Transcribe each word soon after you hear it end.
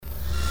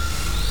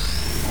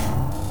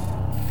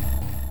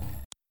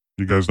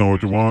You guys know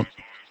what you want?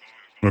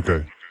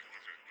 Okay.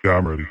 Yeah,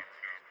 I'm ready.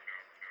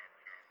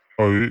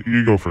 Oh,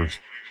 you go first.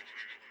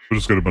 We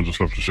just got a bunch of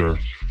stuff to share.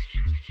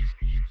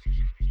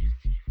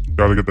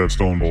 Gotta get that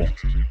stone bowl.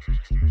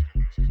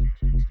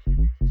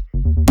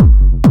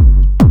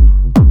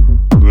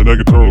 The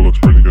Negatoro looks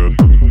pretty good.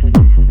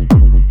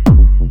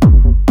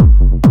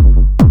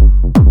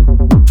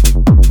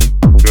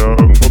 Yeah,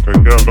 okay,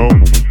 yeah, no.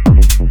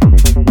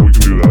 We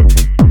can do that.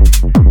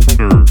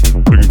 Sure.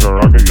 Chicken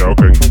karaoke? Yeah,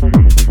 okay.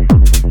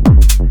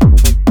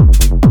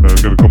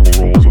 Get a couple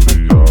rolls of the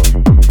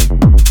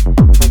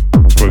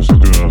spicy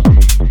tuna.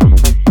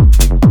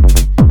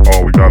 Oh,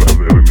 we gotta have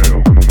the epic mayo.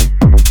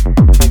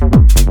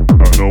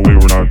 No way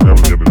we're not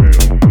having the epic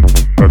mayo.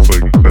 That's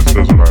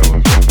Desert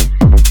Island.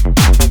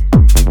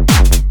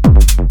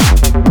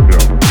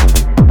 Yeah.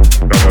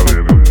 Gotta have the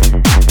epic mayo.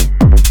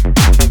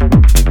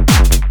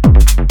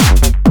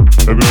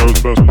 Epic mayo is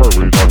the best part. What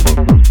are you talking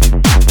about?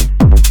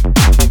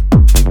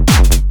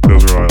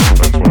 Desert Island.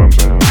 That's what I'm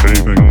saying. If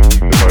anything,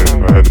 if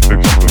I had to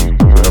pick something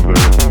to have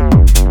there,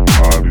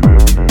 I'd be the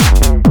epic mayo.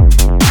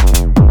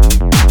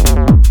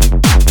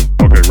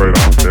 Okay, right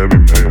on. The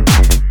epic mayo.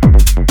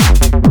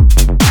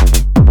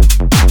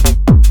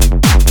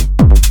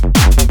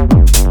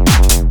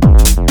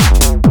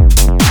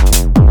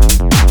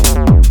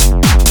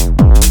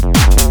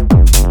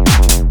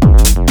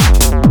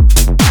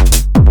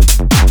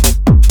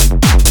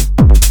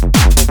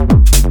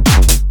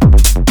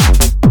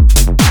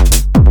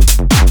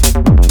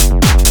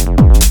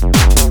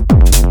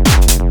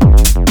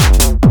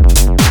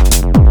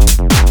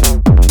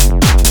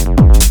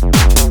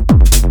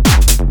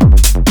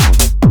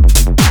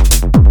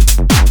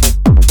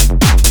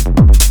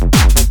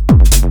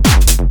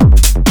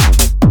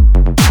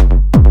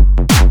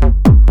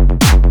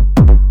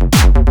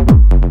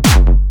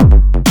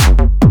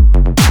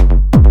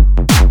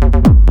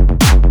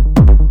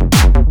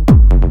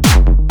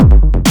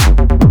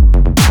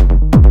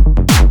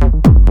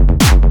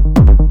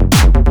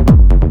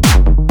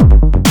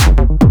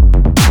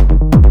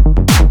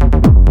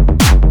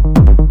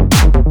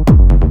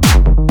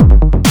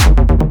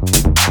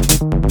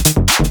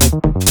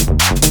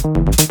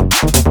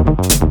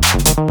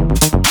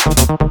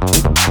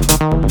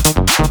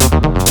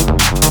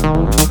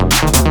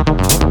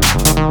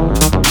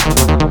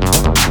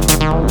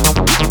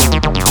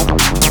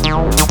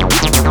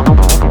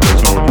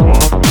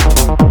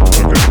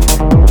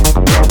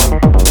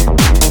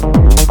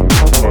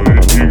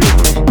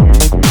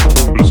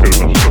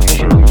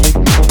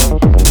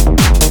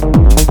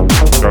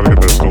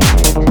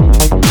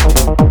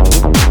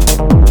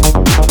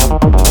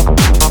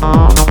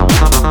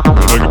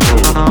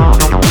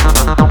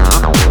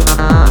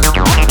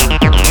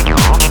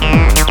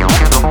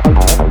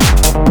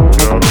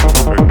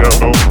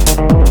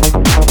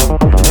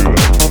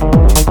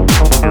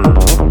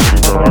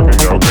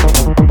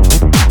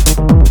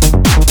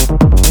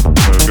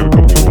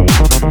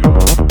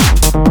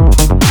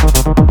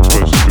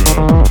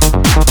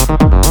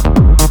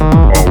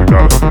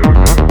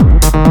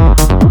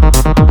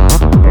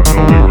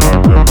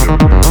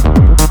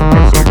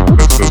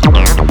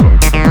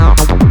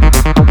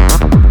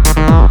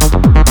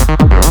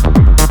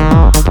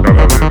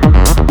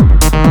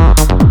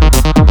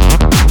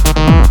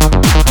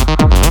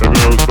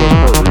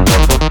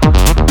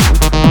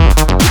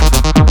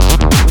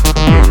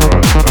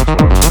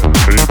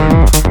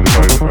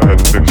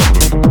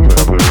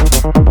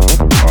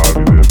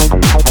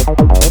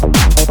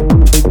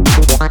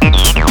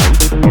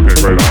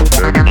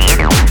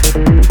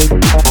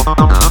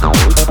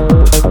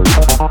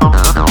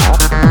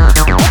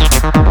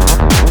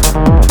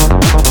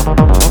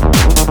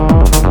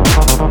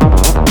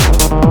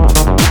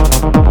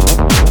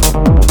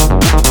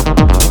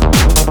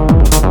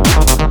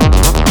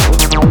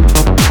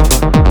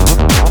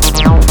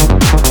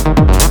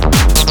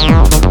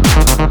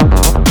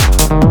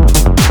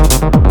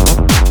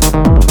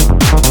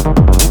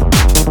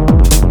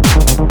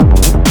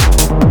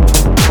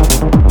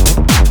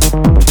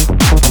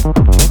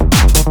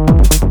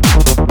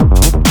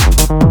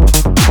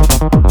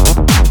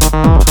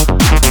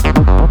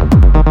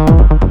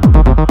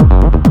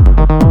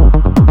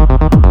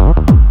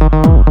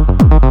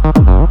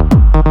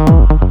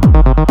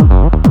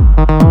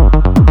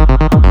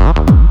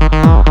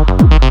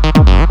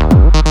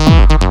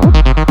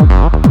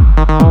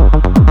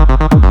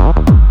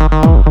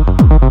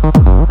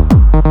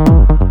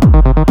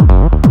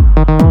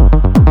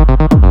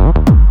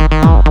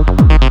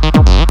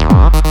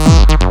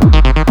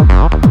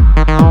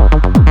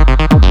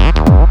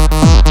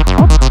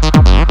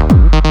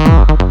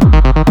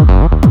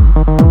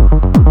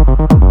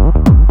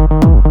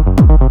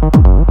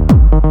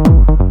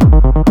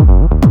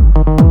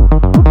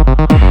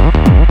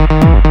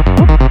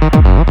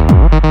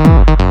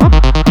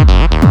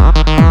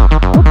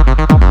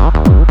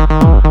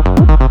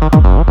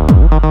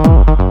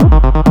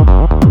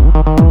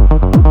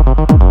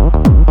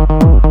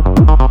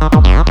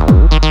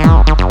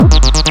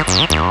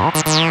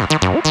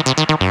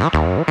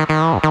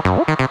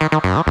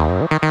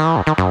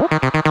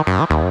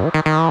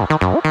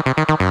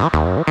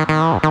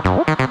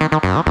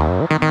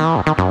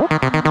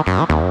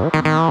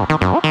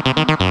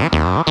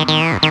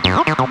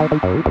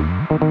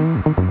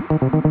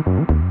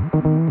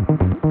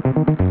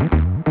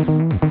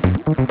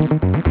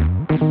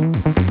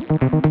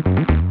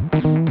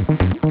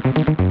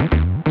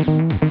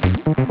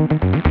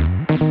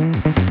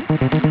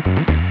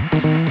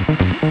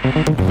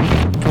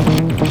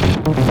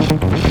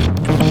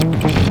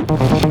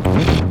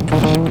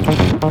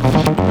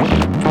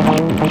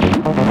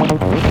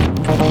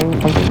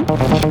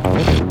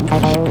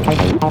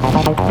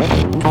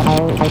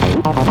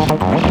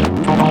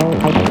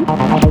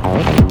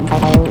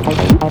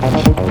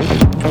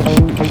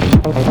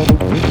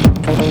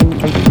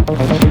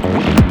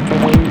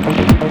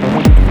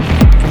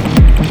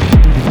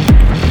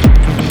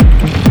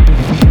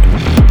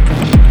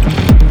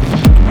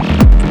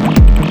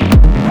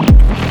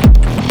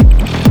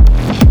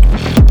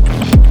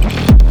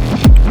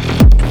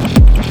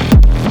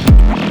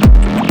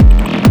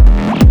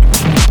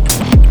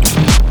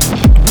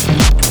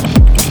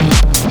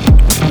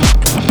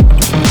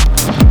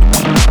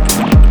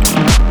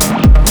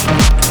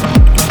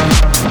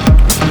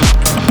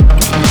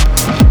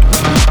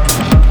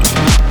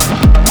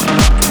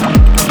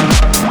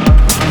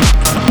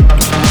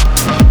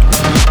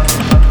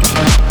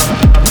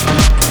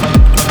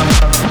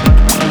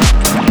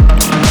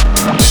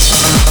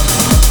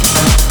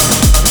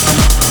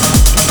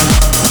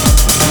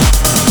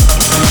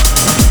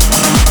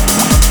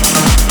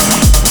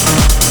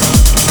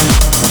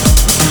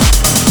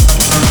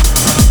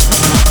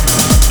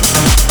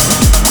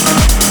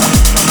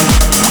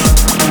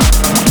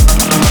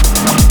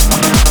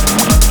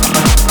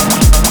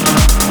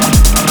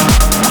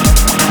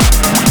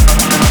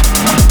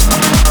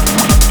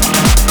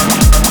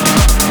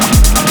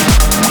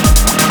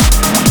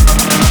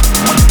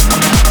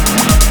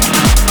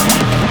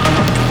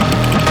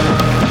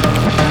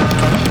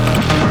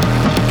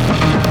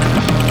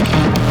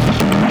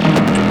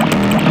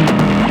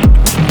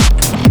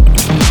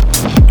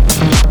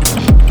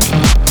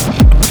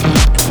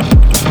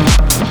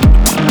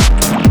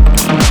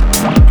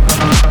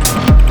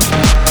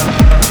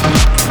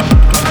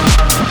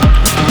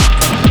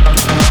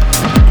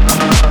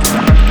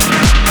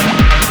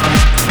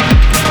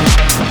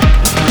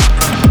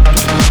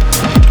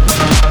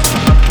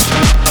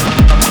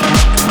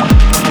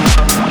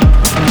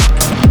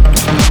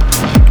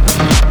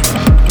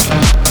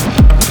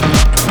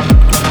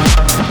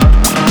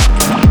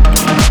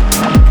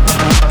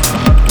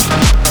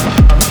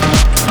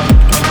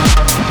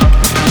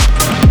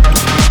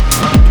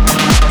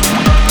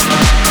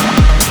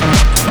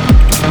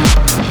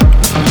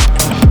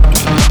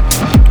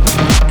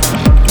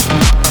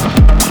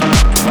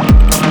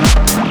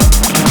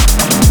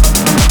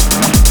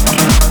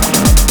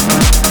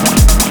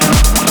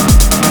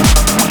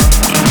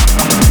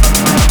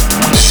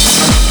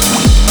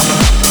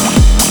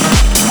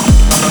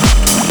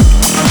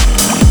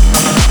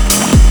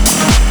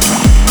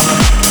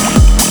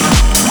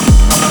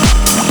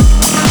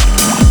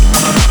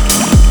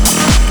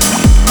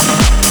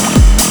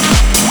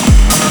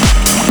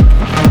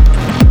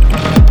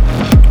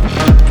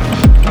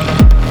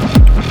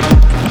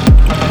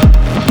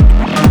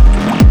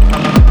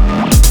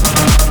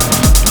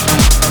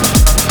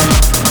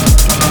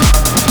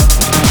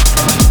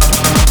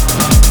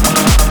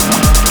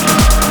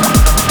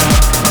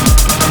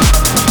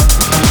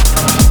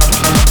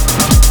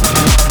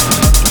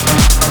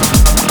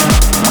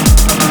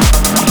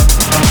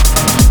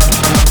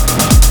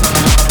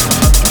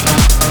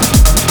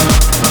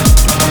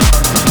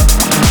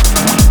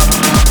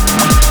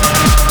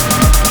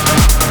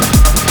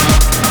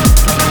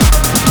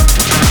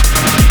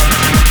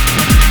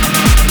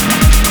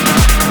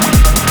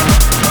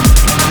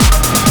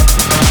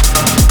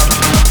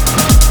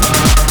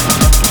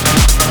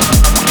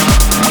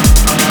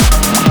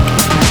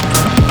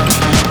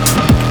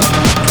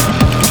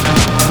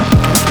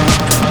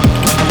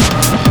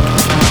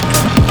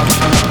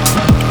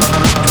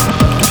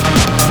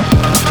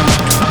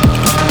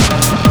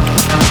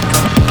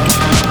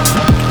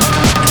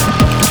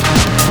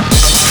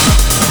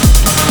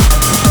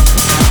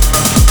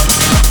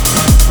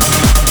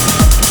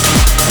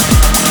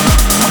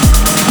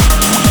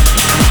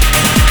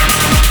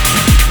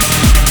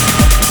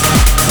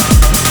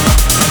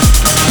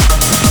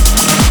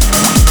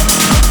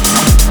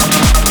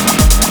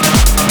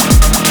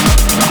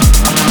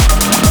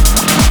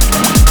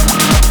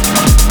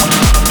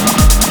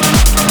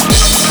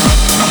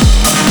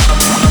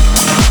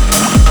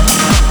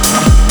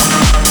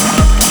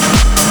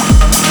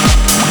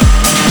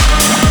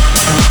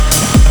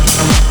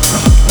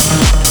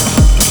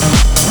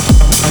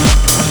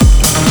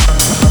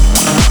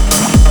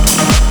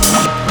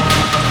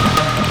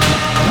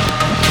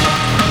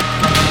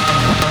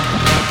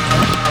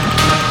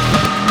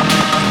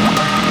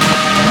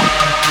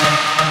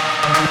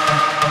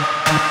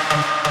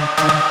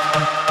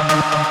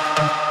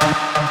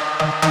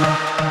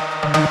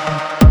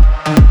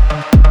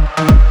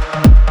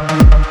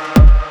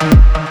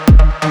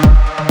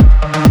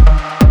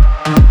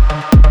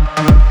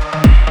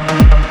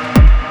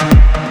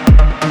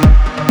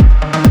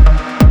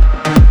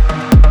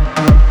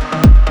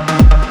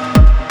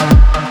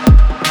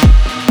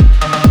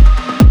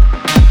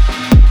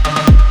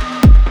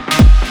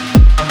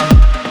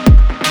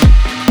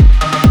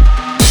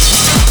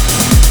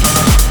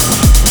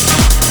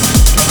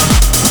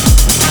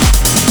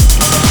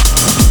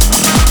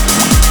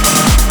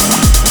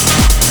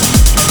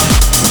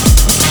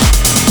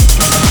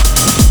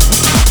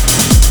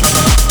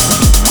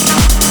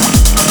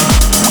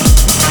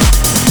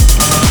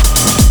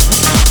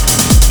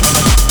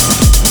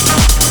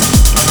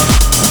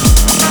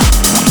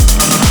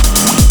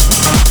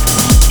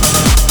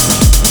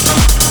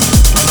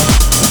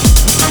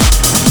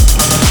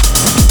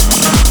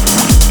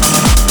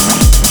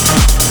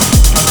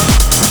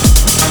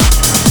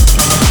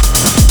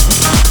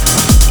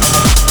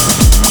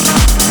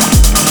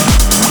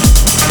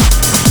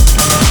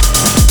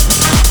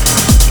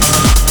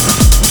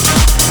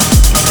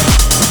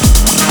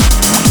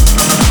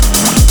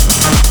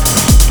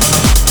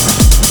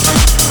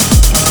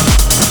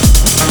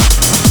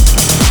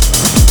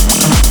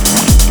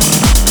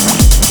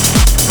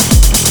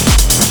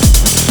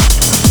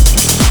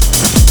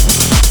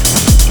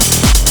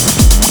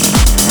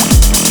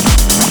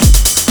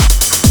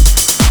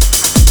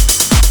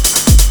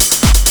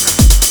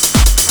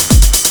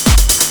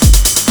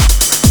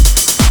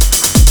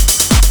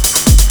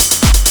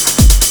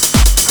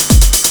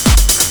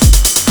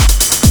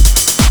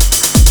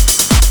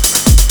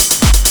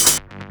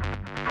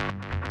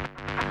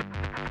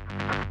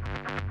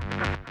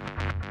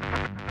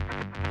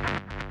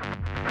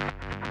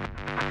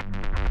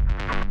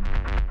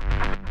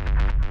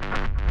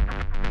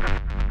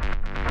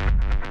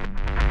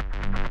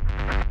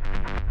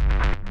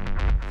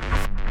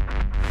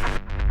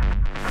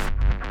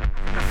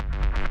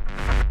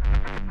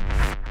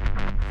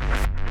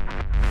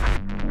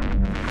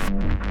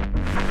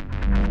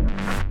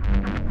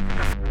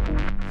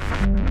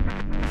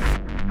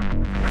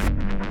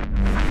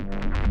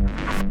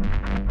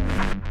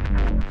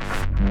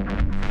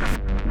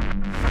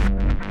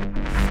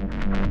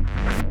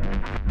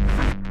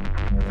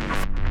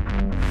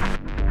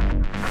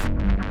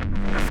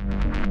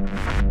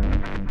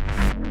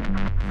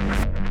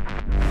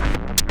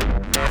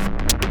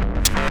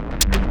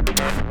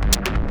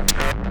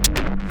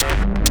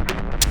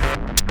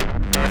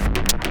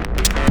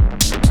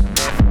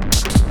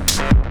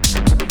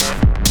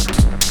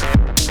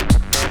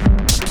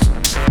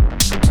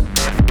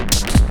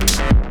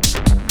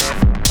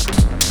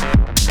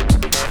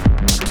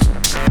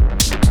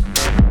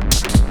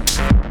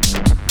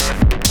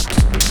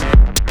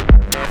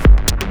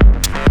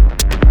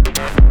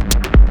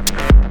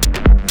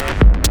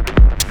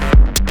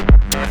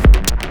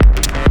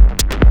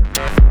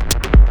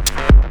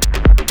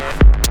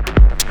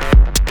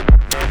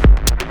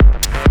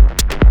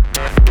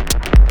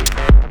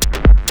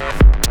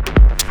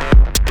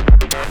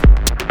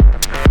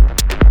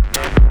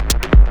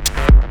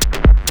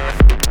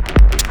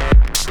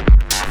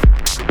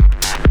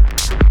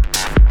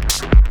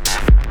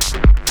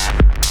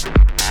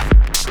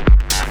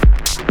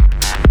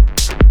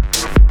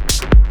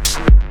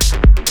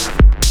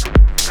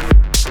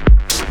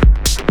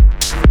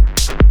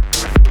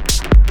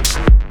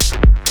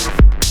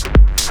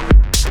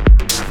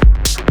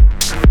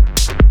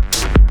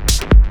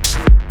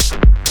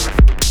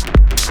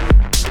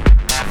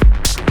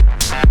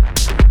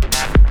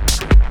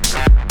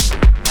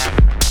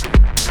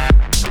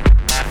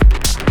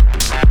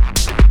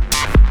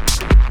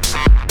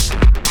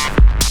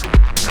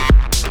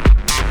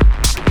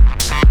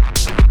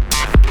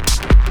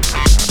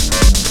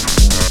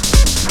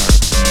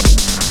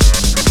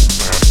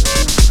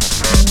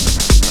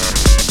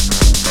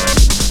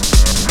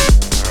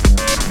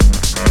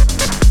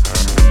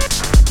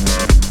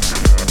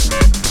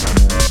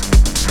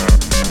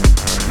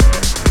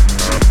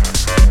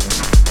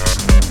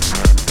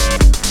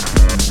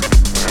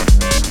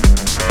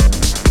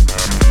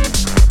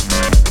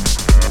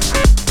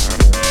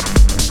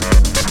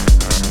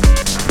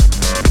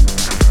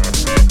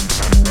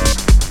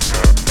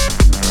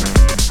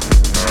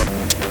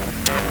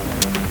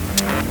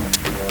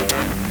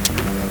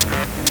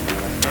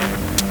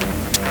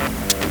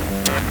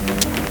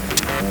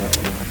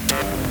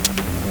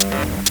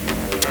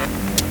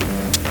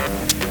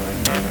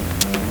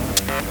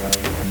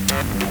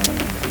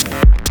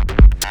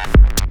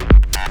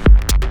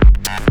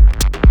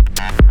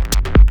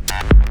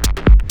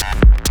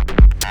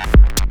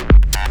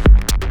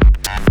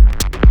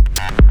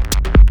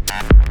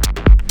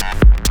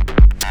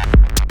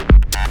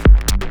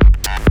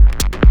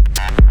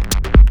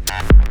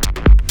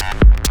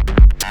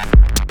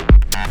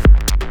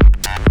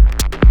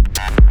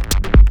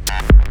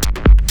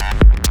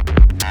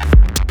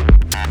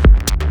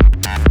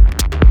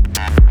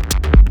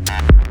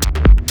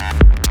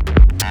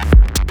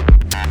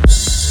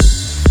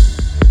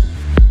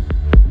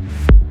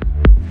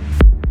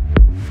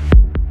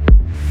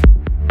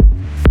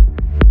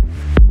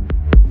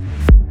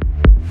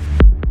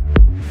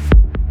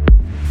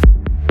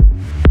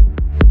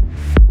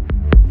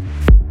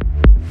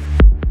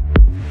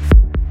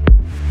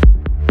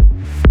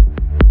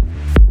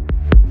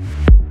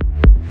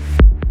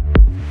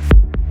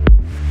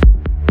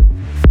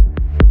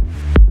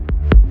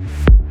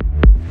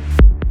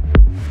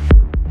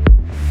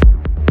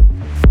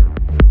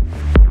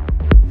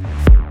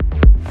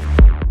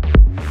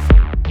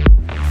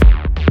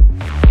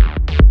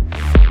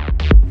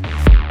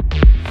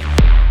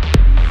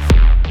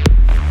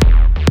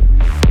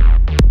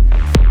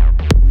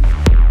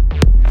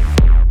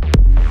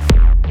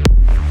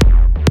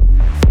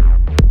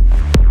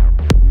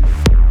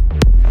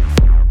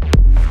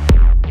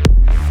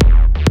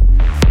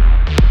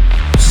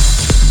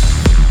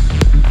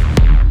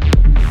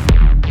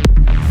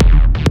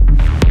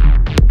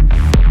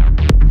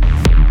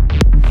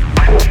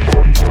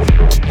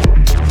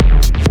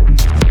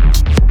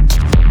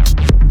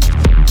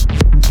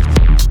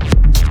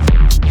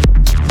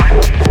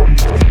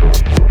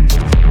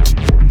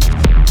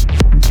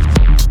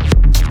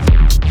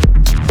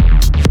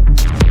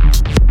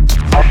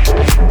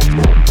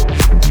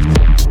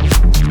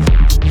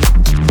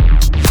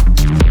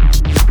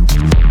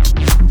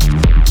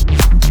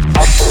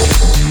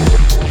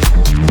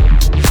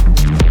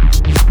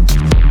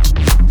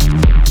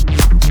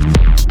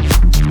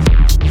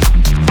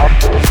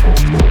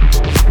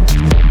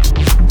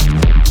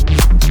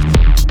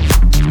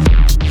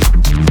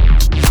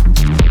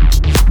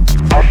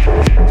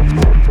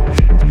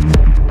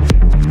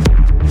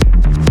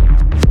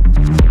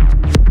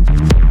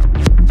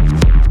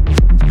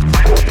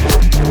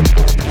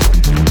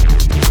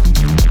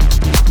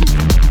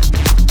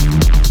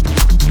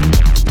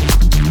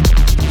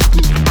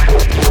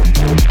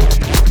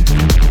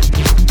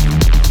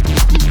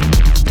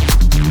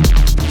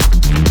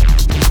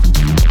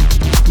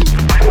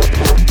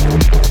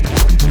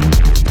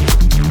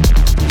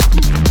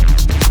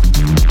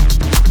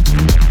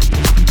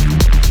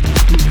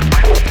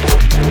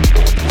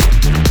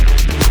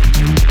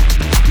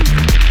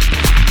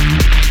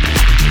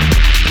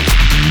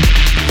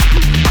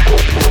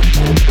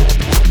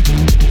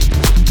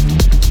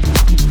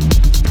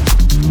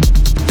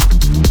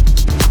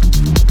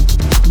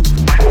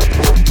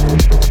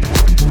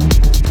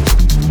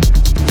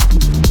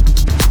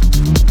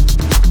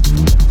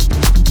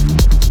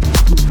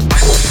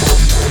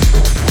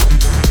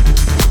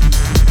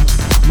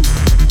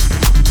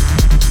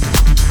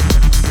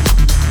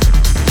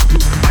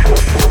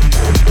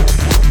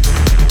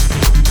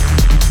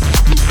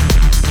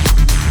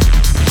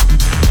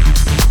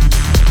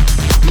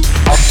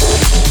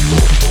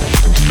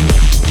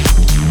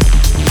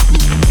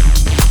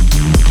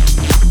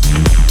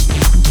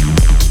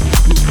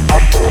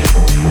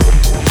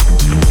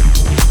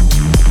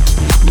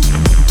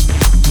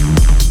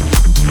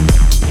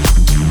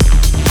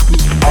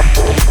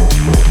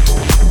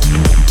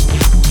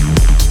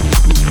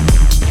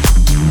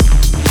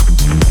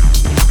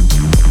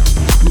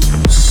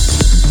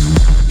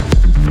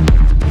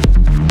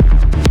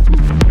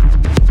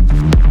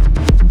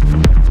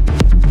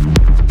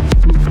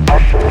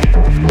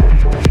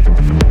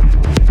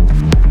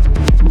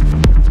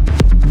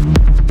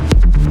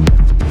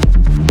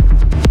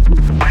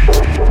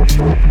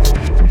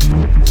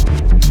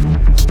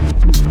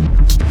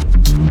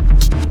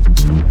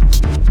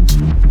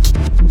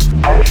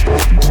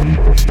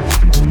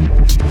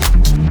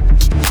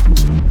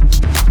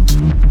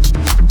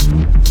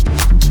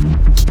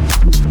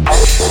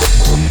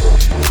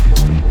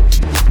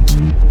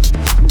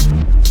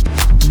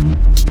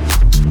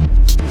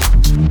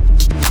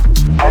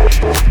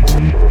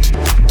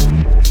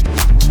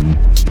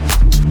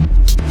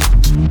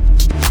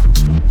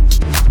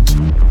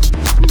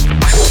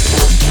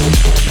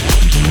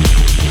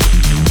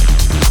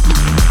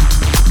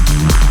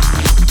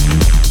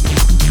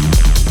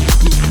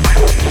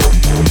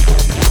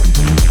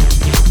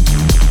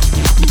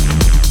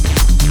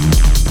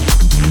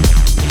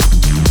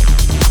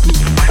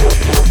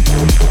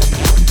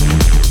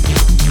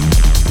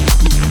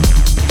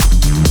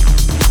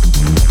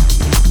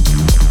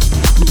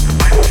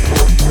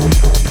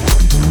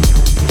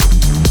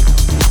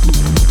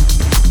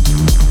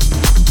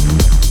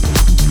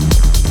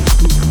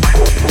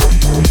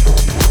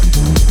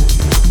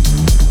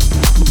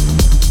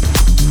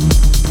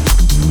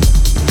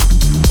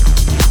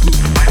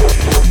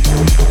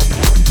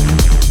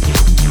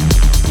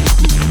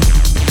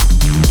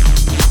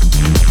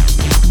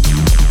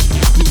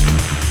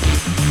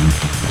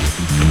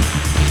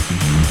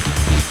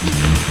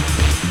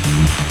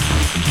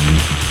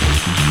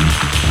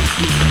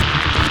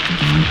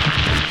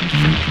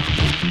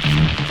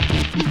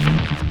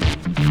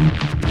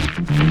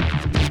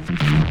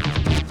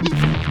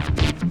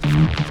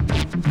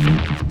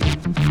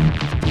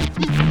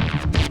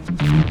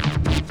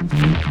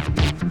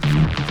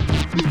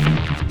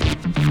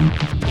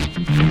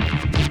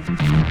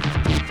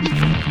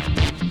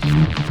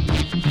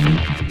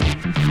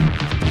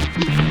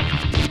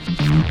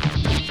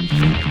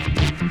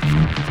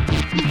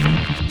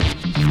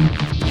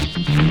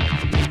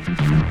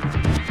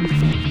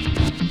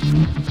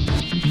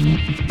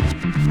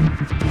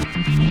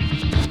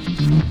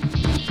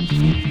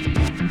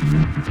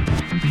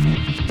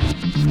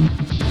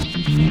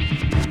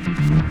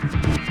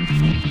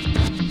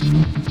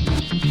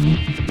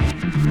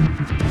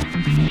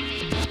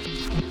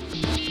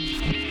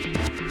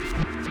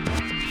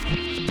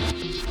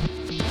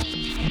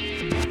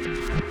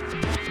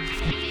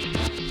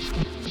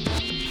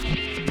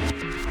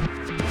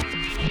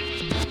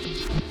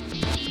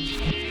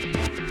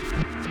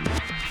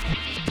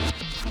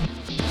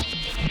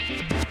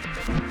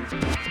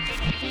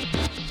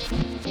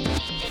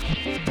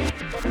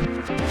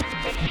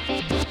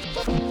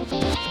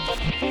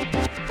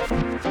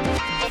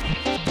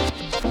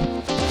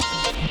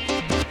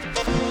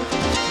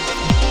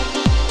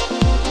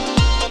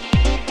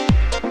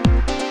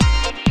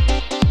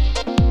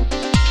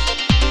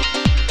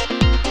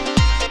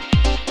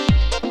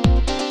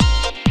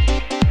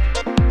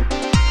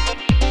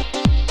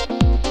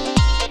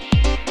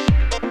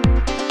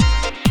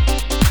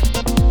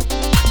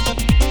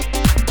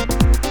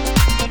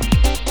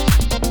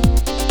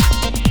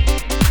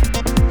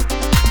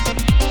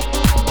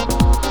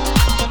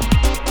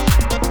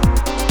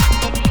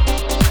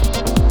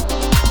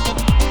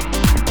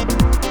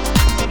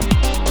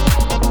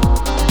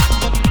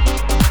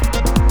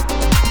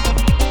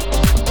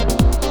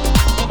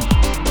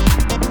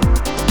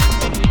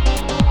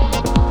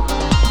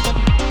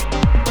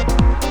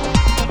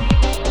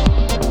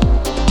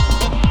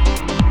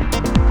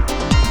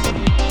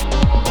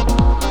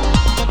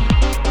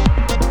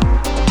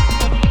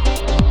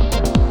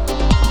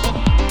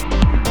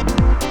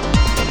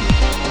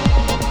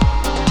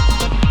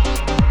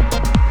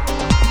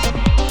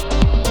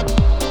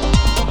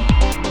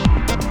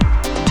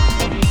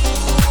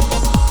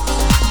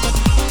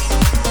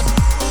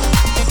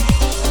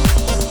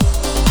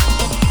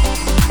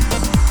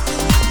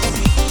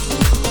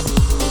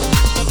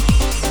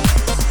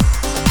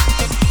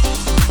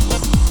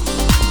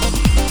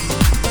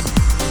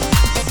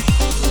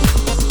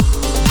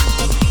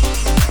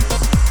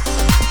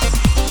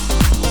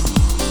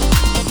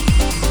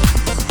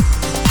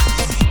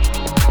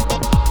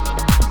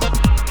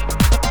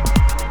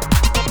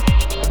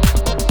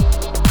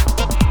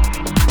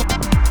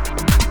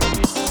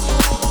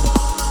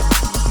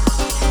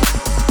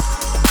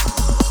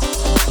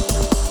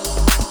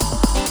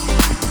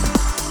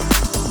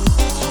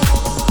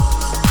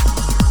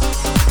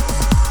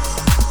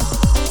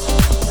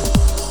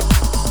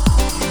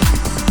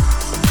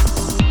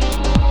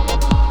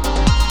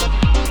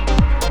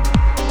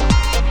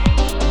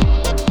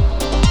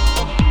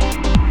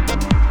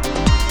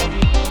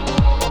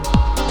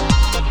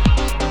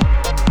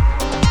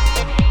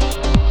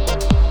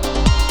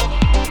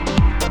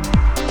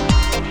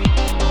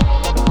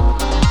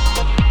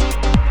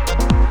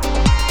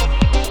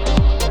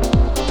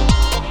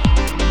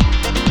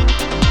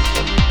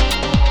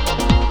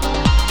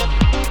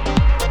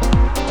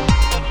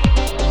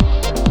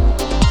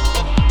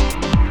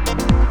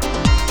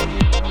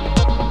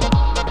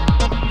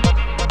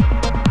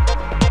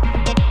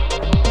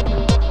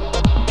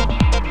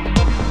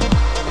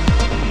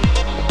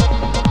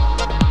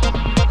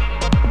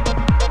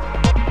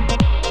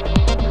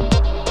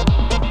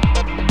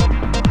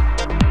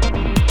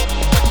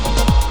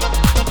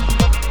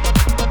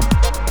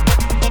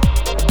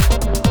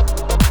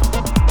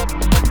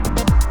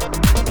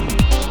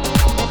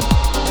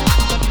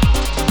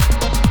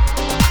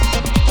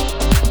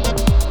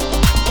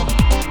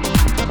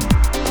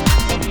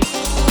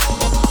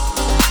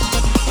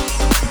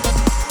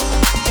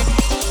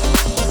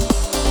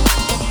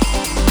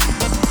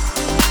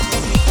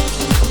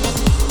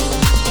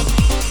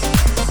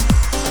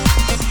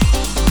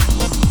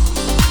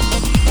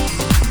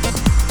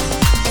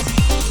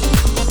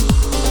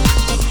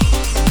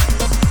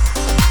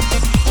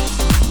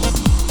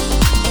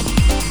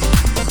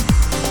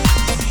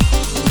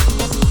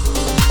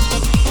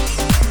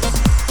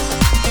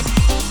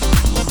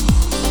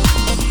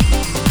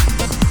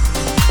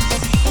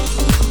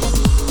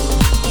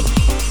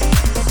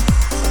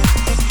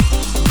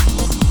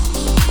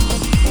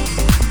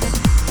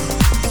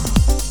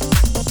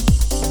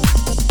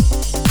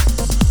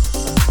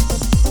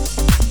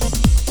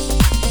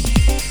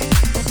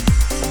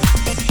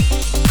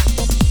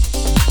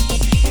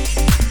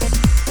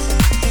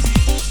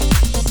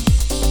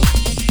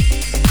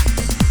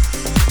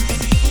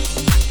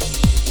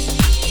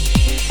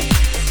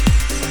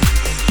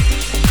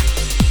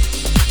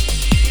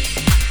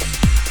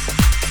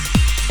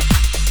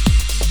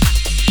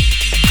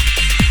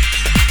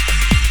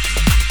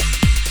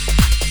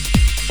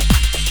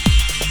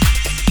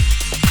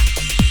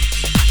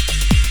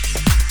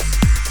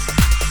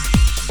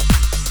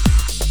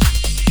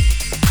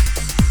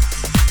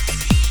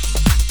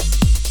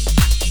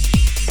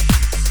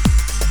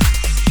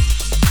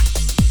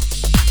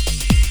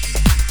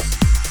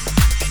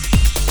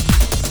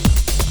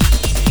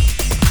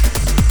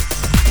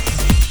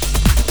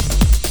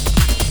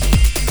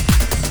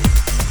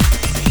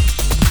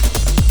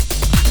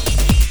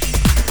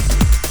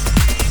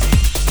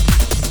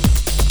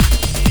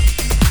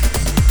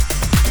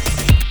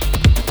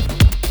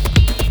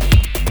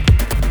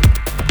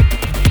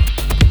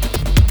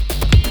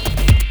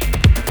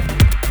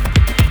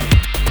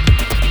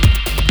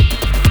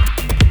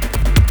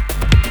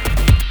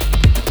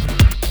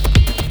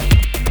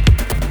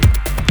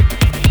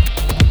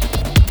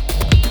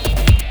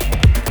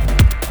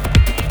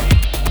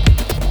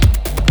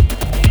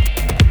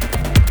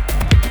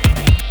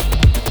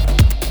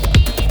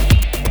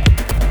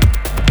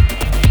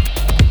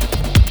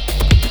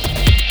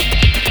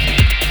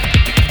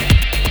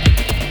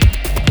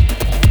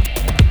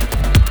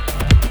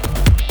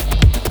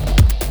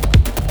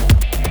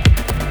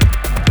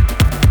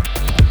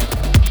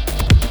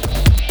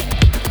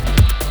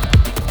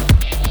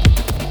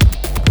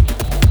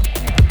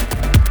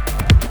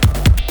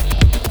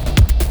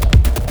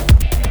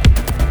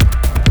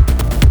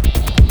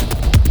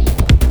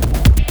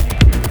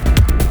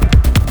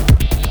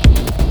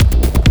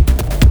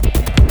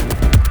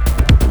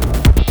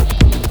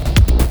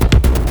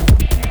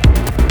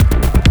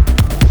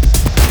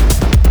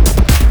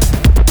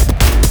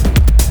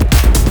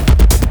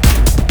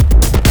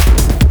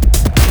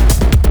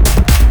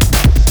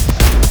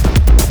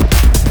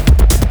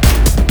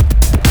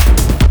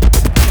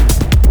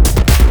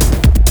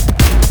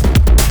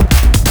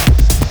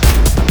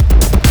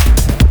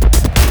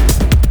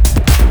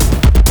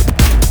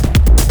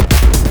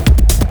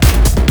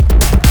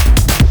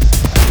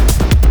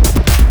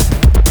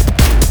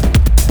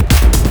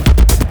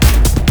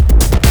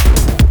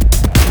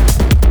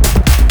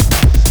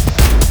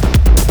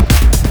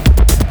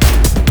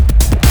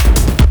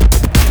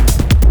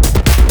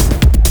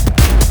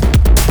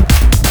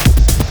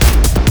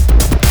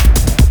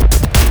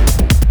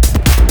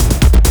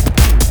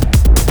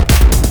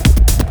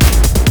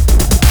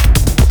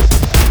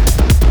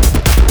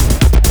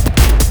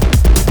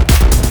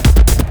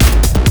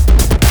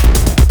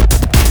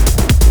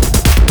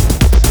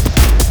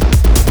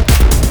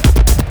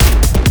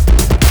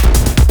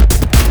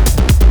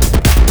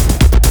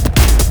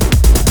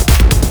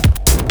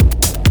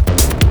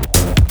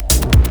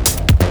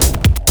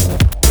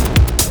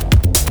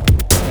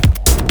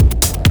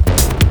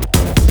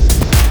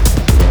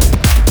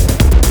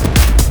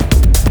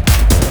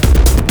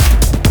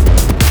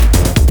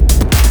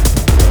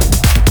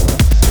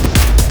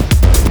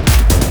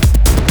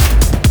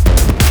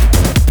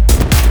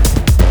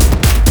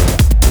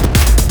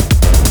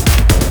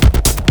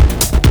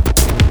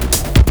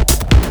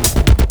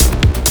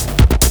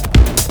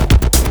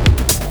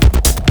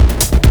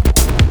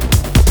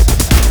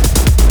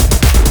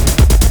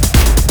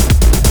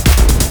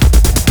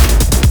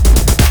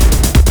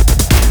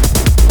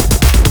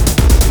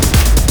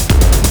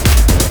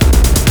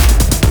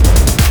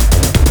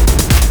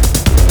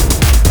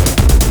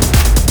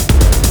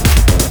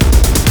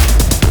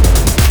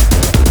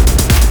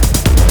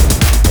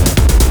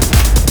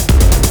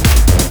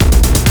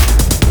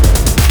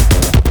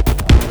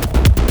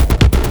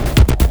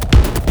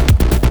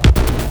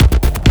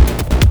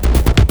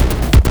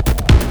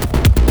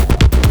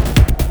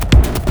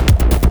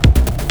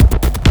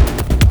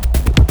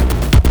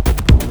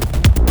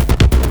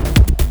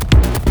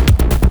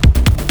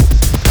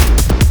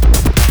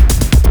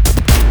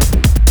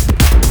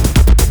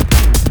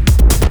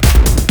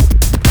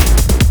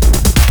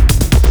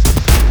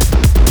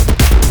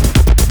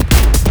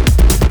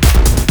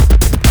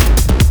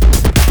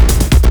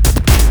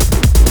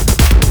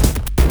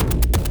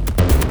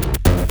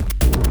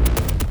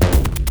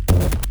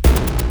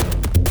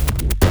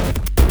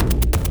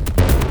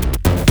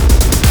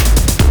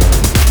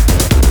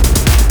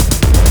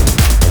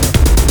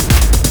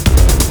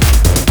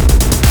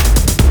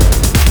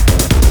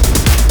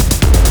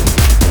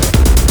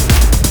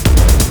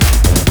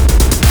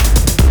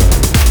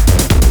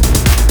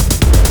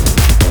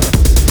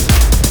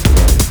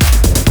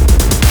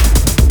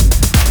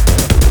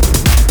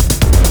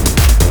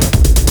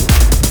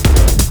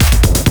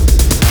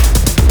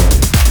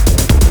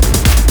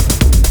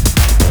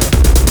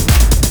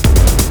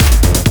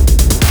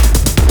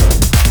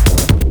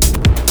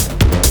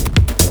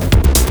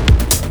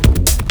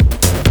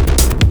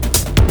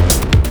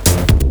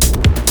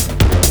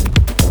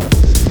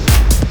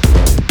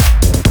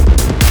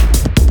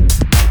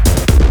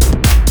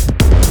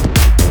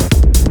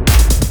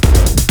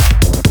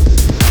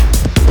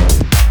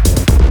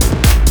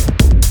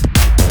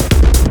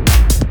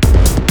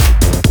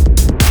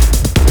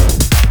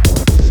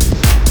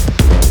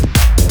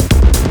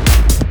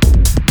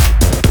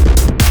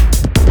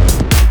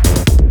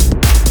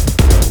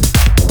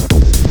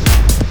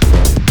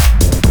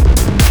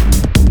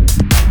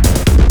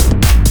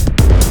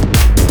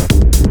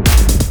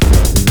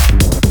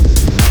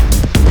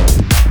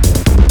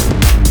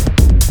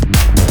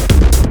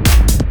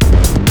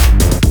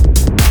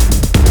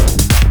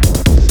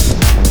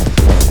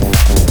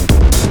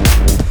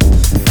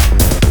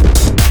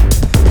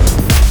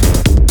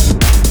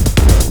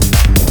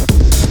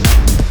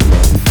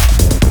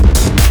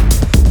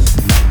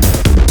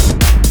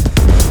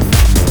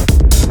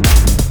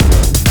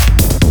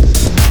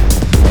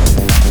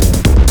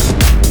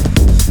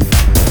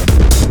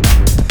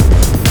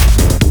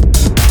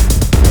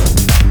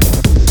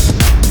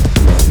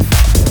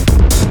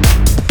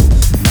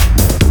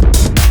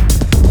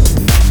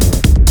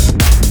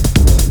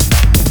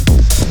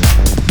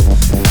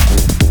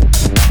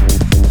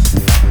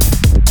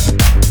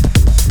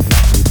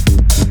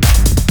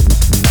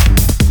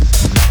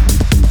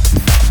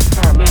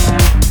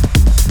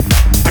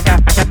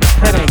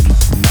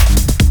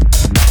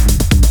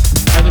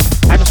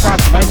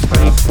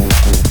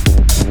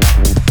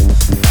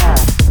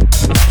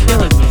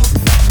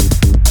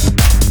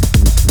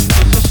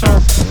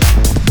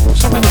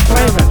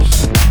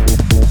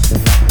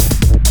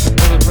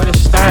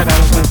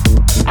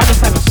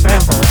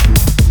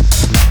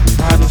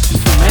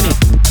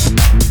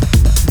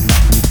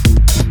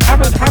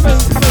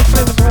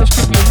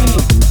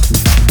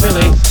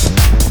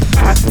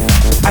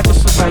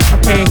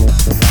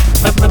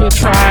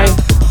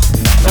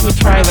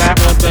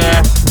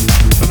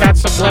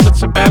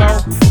 Acevedo,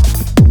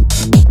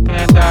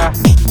 and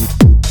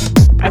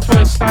that's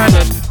where it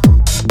started.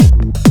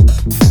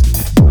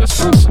 This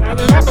was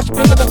that much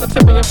bigger than the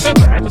tip of your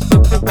finger. I just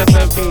didn't think that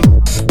there'd be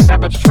that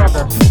much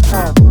trouble.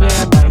 Oh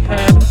man, my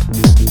head.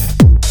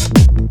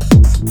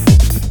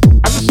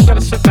 I'm just gonna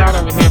sit down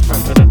over here for a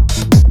minute.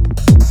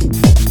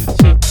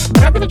 See,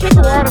 when I'm gonna drink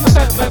the water,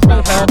 let me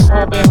help.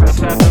 Oh man, my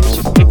head,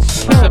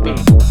 it's killing me.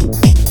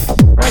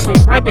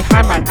 Right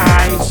behind my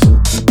eyes.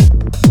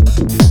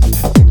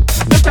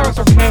 I think that was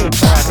okay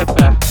until I hit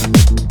that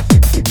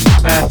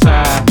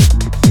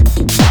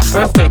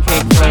birthday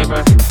cake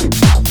flavor.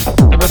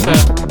 And with the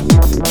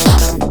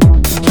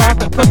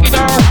chocolate cookie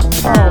dough,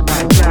 oh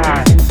my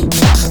god.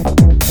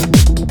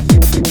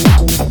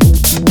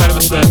 But it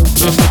was the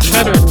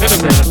cheddar and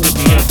vinegar that did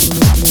the end.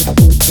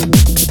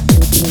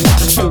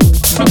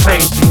 Too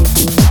crazy.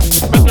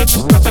 But it's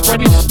like, where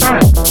do you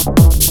start?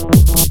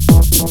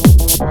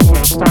 Okay,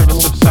 it's starting to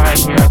subside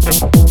here. I think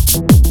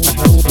my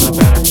head's feeling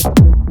better.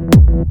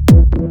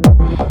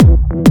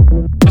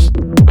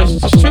 There's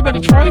just too many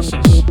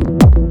choices.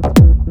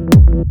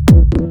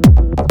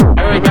 I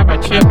already got my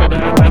chip, and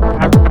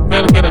I'm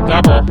gonna get a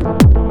double.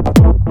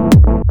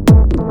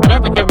 I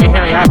don't think give me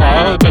Harry Apple.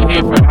 I've only been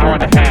here for an hour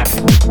and a half.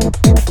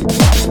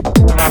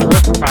 I'm out of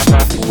work for $5.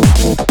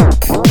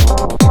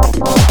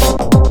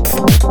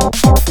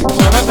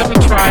 So let me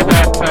try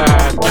that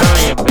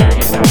durian there,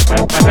 you know.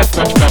 My head's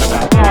much better now.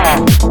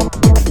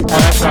 Oh,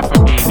 that's not for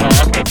me. No,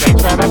 okay, thanks.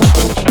 Well, that was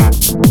worth a shot.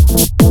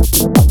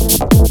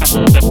 That's a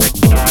little different,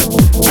 you know.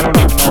 I don't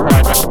even know who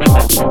I'd recommend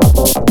that to.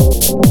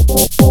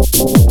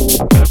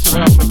 Okay, let's see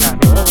what else we got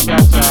here.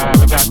 Well,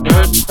 we got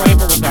nerd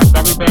flavor, we got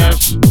gummy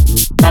bears,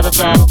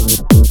 bubblegum.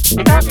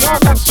 We all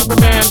got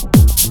Superman.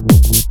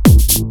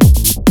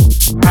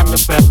 I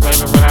missed that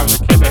flavor when I was a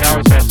kid. They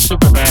always had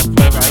Superman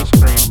flavor ice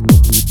cream.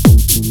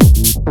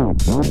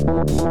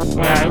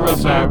 Yeah, it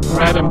was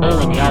red and blue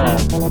and yellow.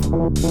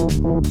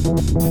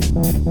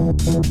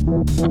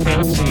 Okay,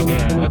 let's see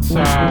here. It's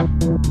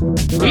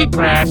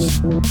wheatgrass.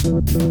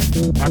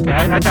 Okay,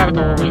 I gotta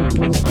go over the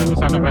kids' flavors.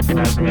 I'm not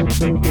recognizing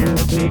anything here.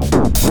 Let's see.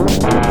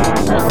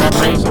 Red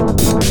raisin.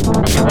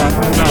 Okay, well,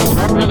 no,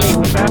 not really.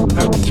 Is that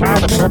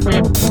child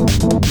appropriate?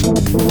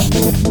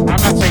 I'm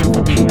not saying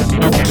for me. I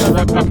mean, okay, sure,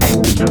 fine.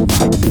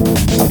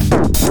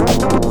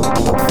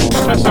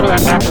 Let's try some of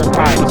that apple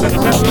pie. Is that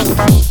real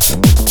crust?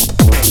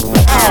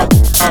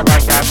 Oh my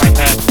god, my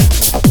head.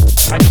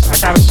 I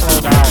gotta slow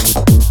down.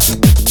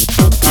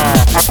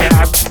 Okay,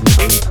 I'm gonna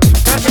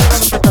get another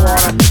drink of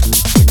water.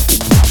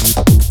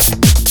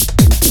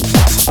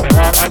 Okay,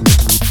 well,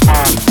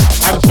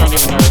 I just don't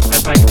even know.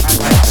 It's like,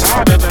 I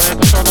saw it and I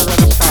just don't know where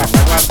to stop.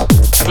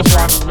 I just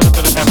want a little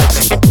bit of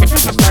everything. If you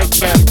just like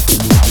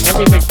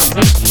everything from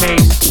this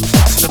case,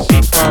 let's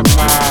see, from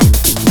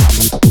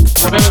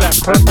whatever that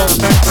purple, is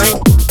that great?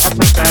 I'll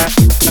take that.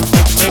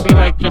 Maybe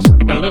like just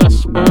like a little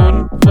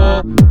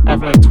spoonful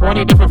of like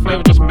 20 different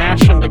flavors, just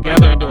mash them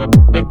together into a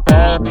big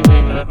ball.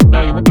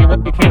 No, you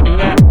can't do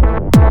that.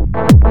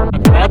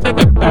 Okay, I'll take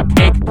a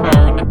cake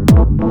cone,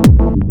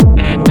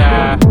 and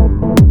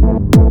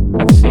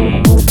let's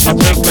see, I'll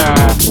take a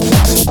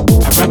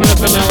regular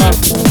vanilla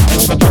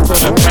and put a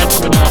French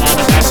vanilla on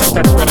it. I think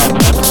that's what I'll do.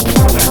 I'll just stick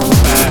with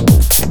that.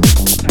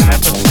 I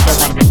just don't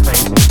want to get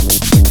crazy.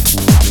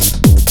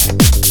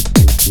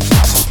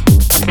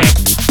 Okay,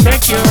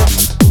 thank you.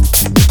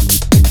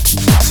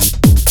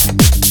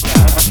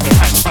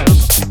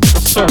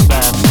 So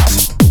bad.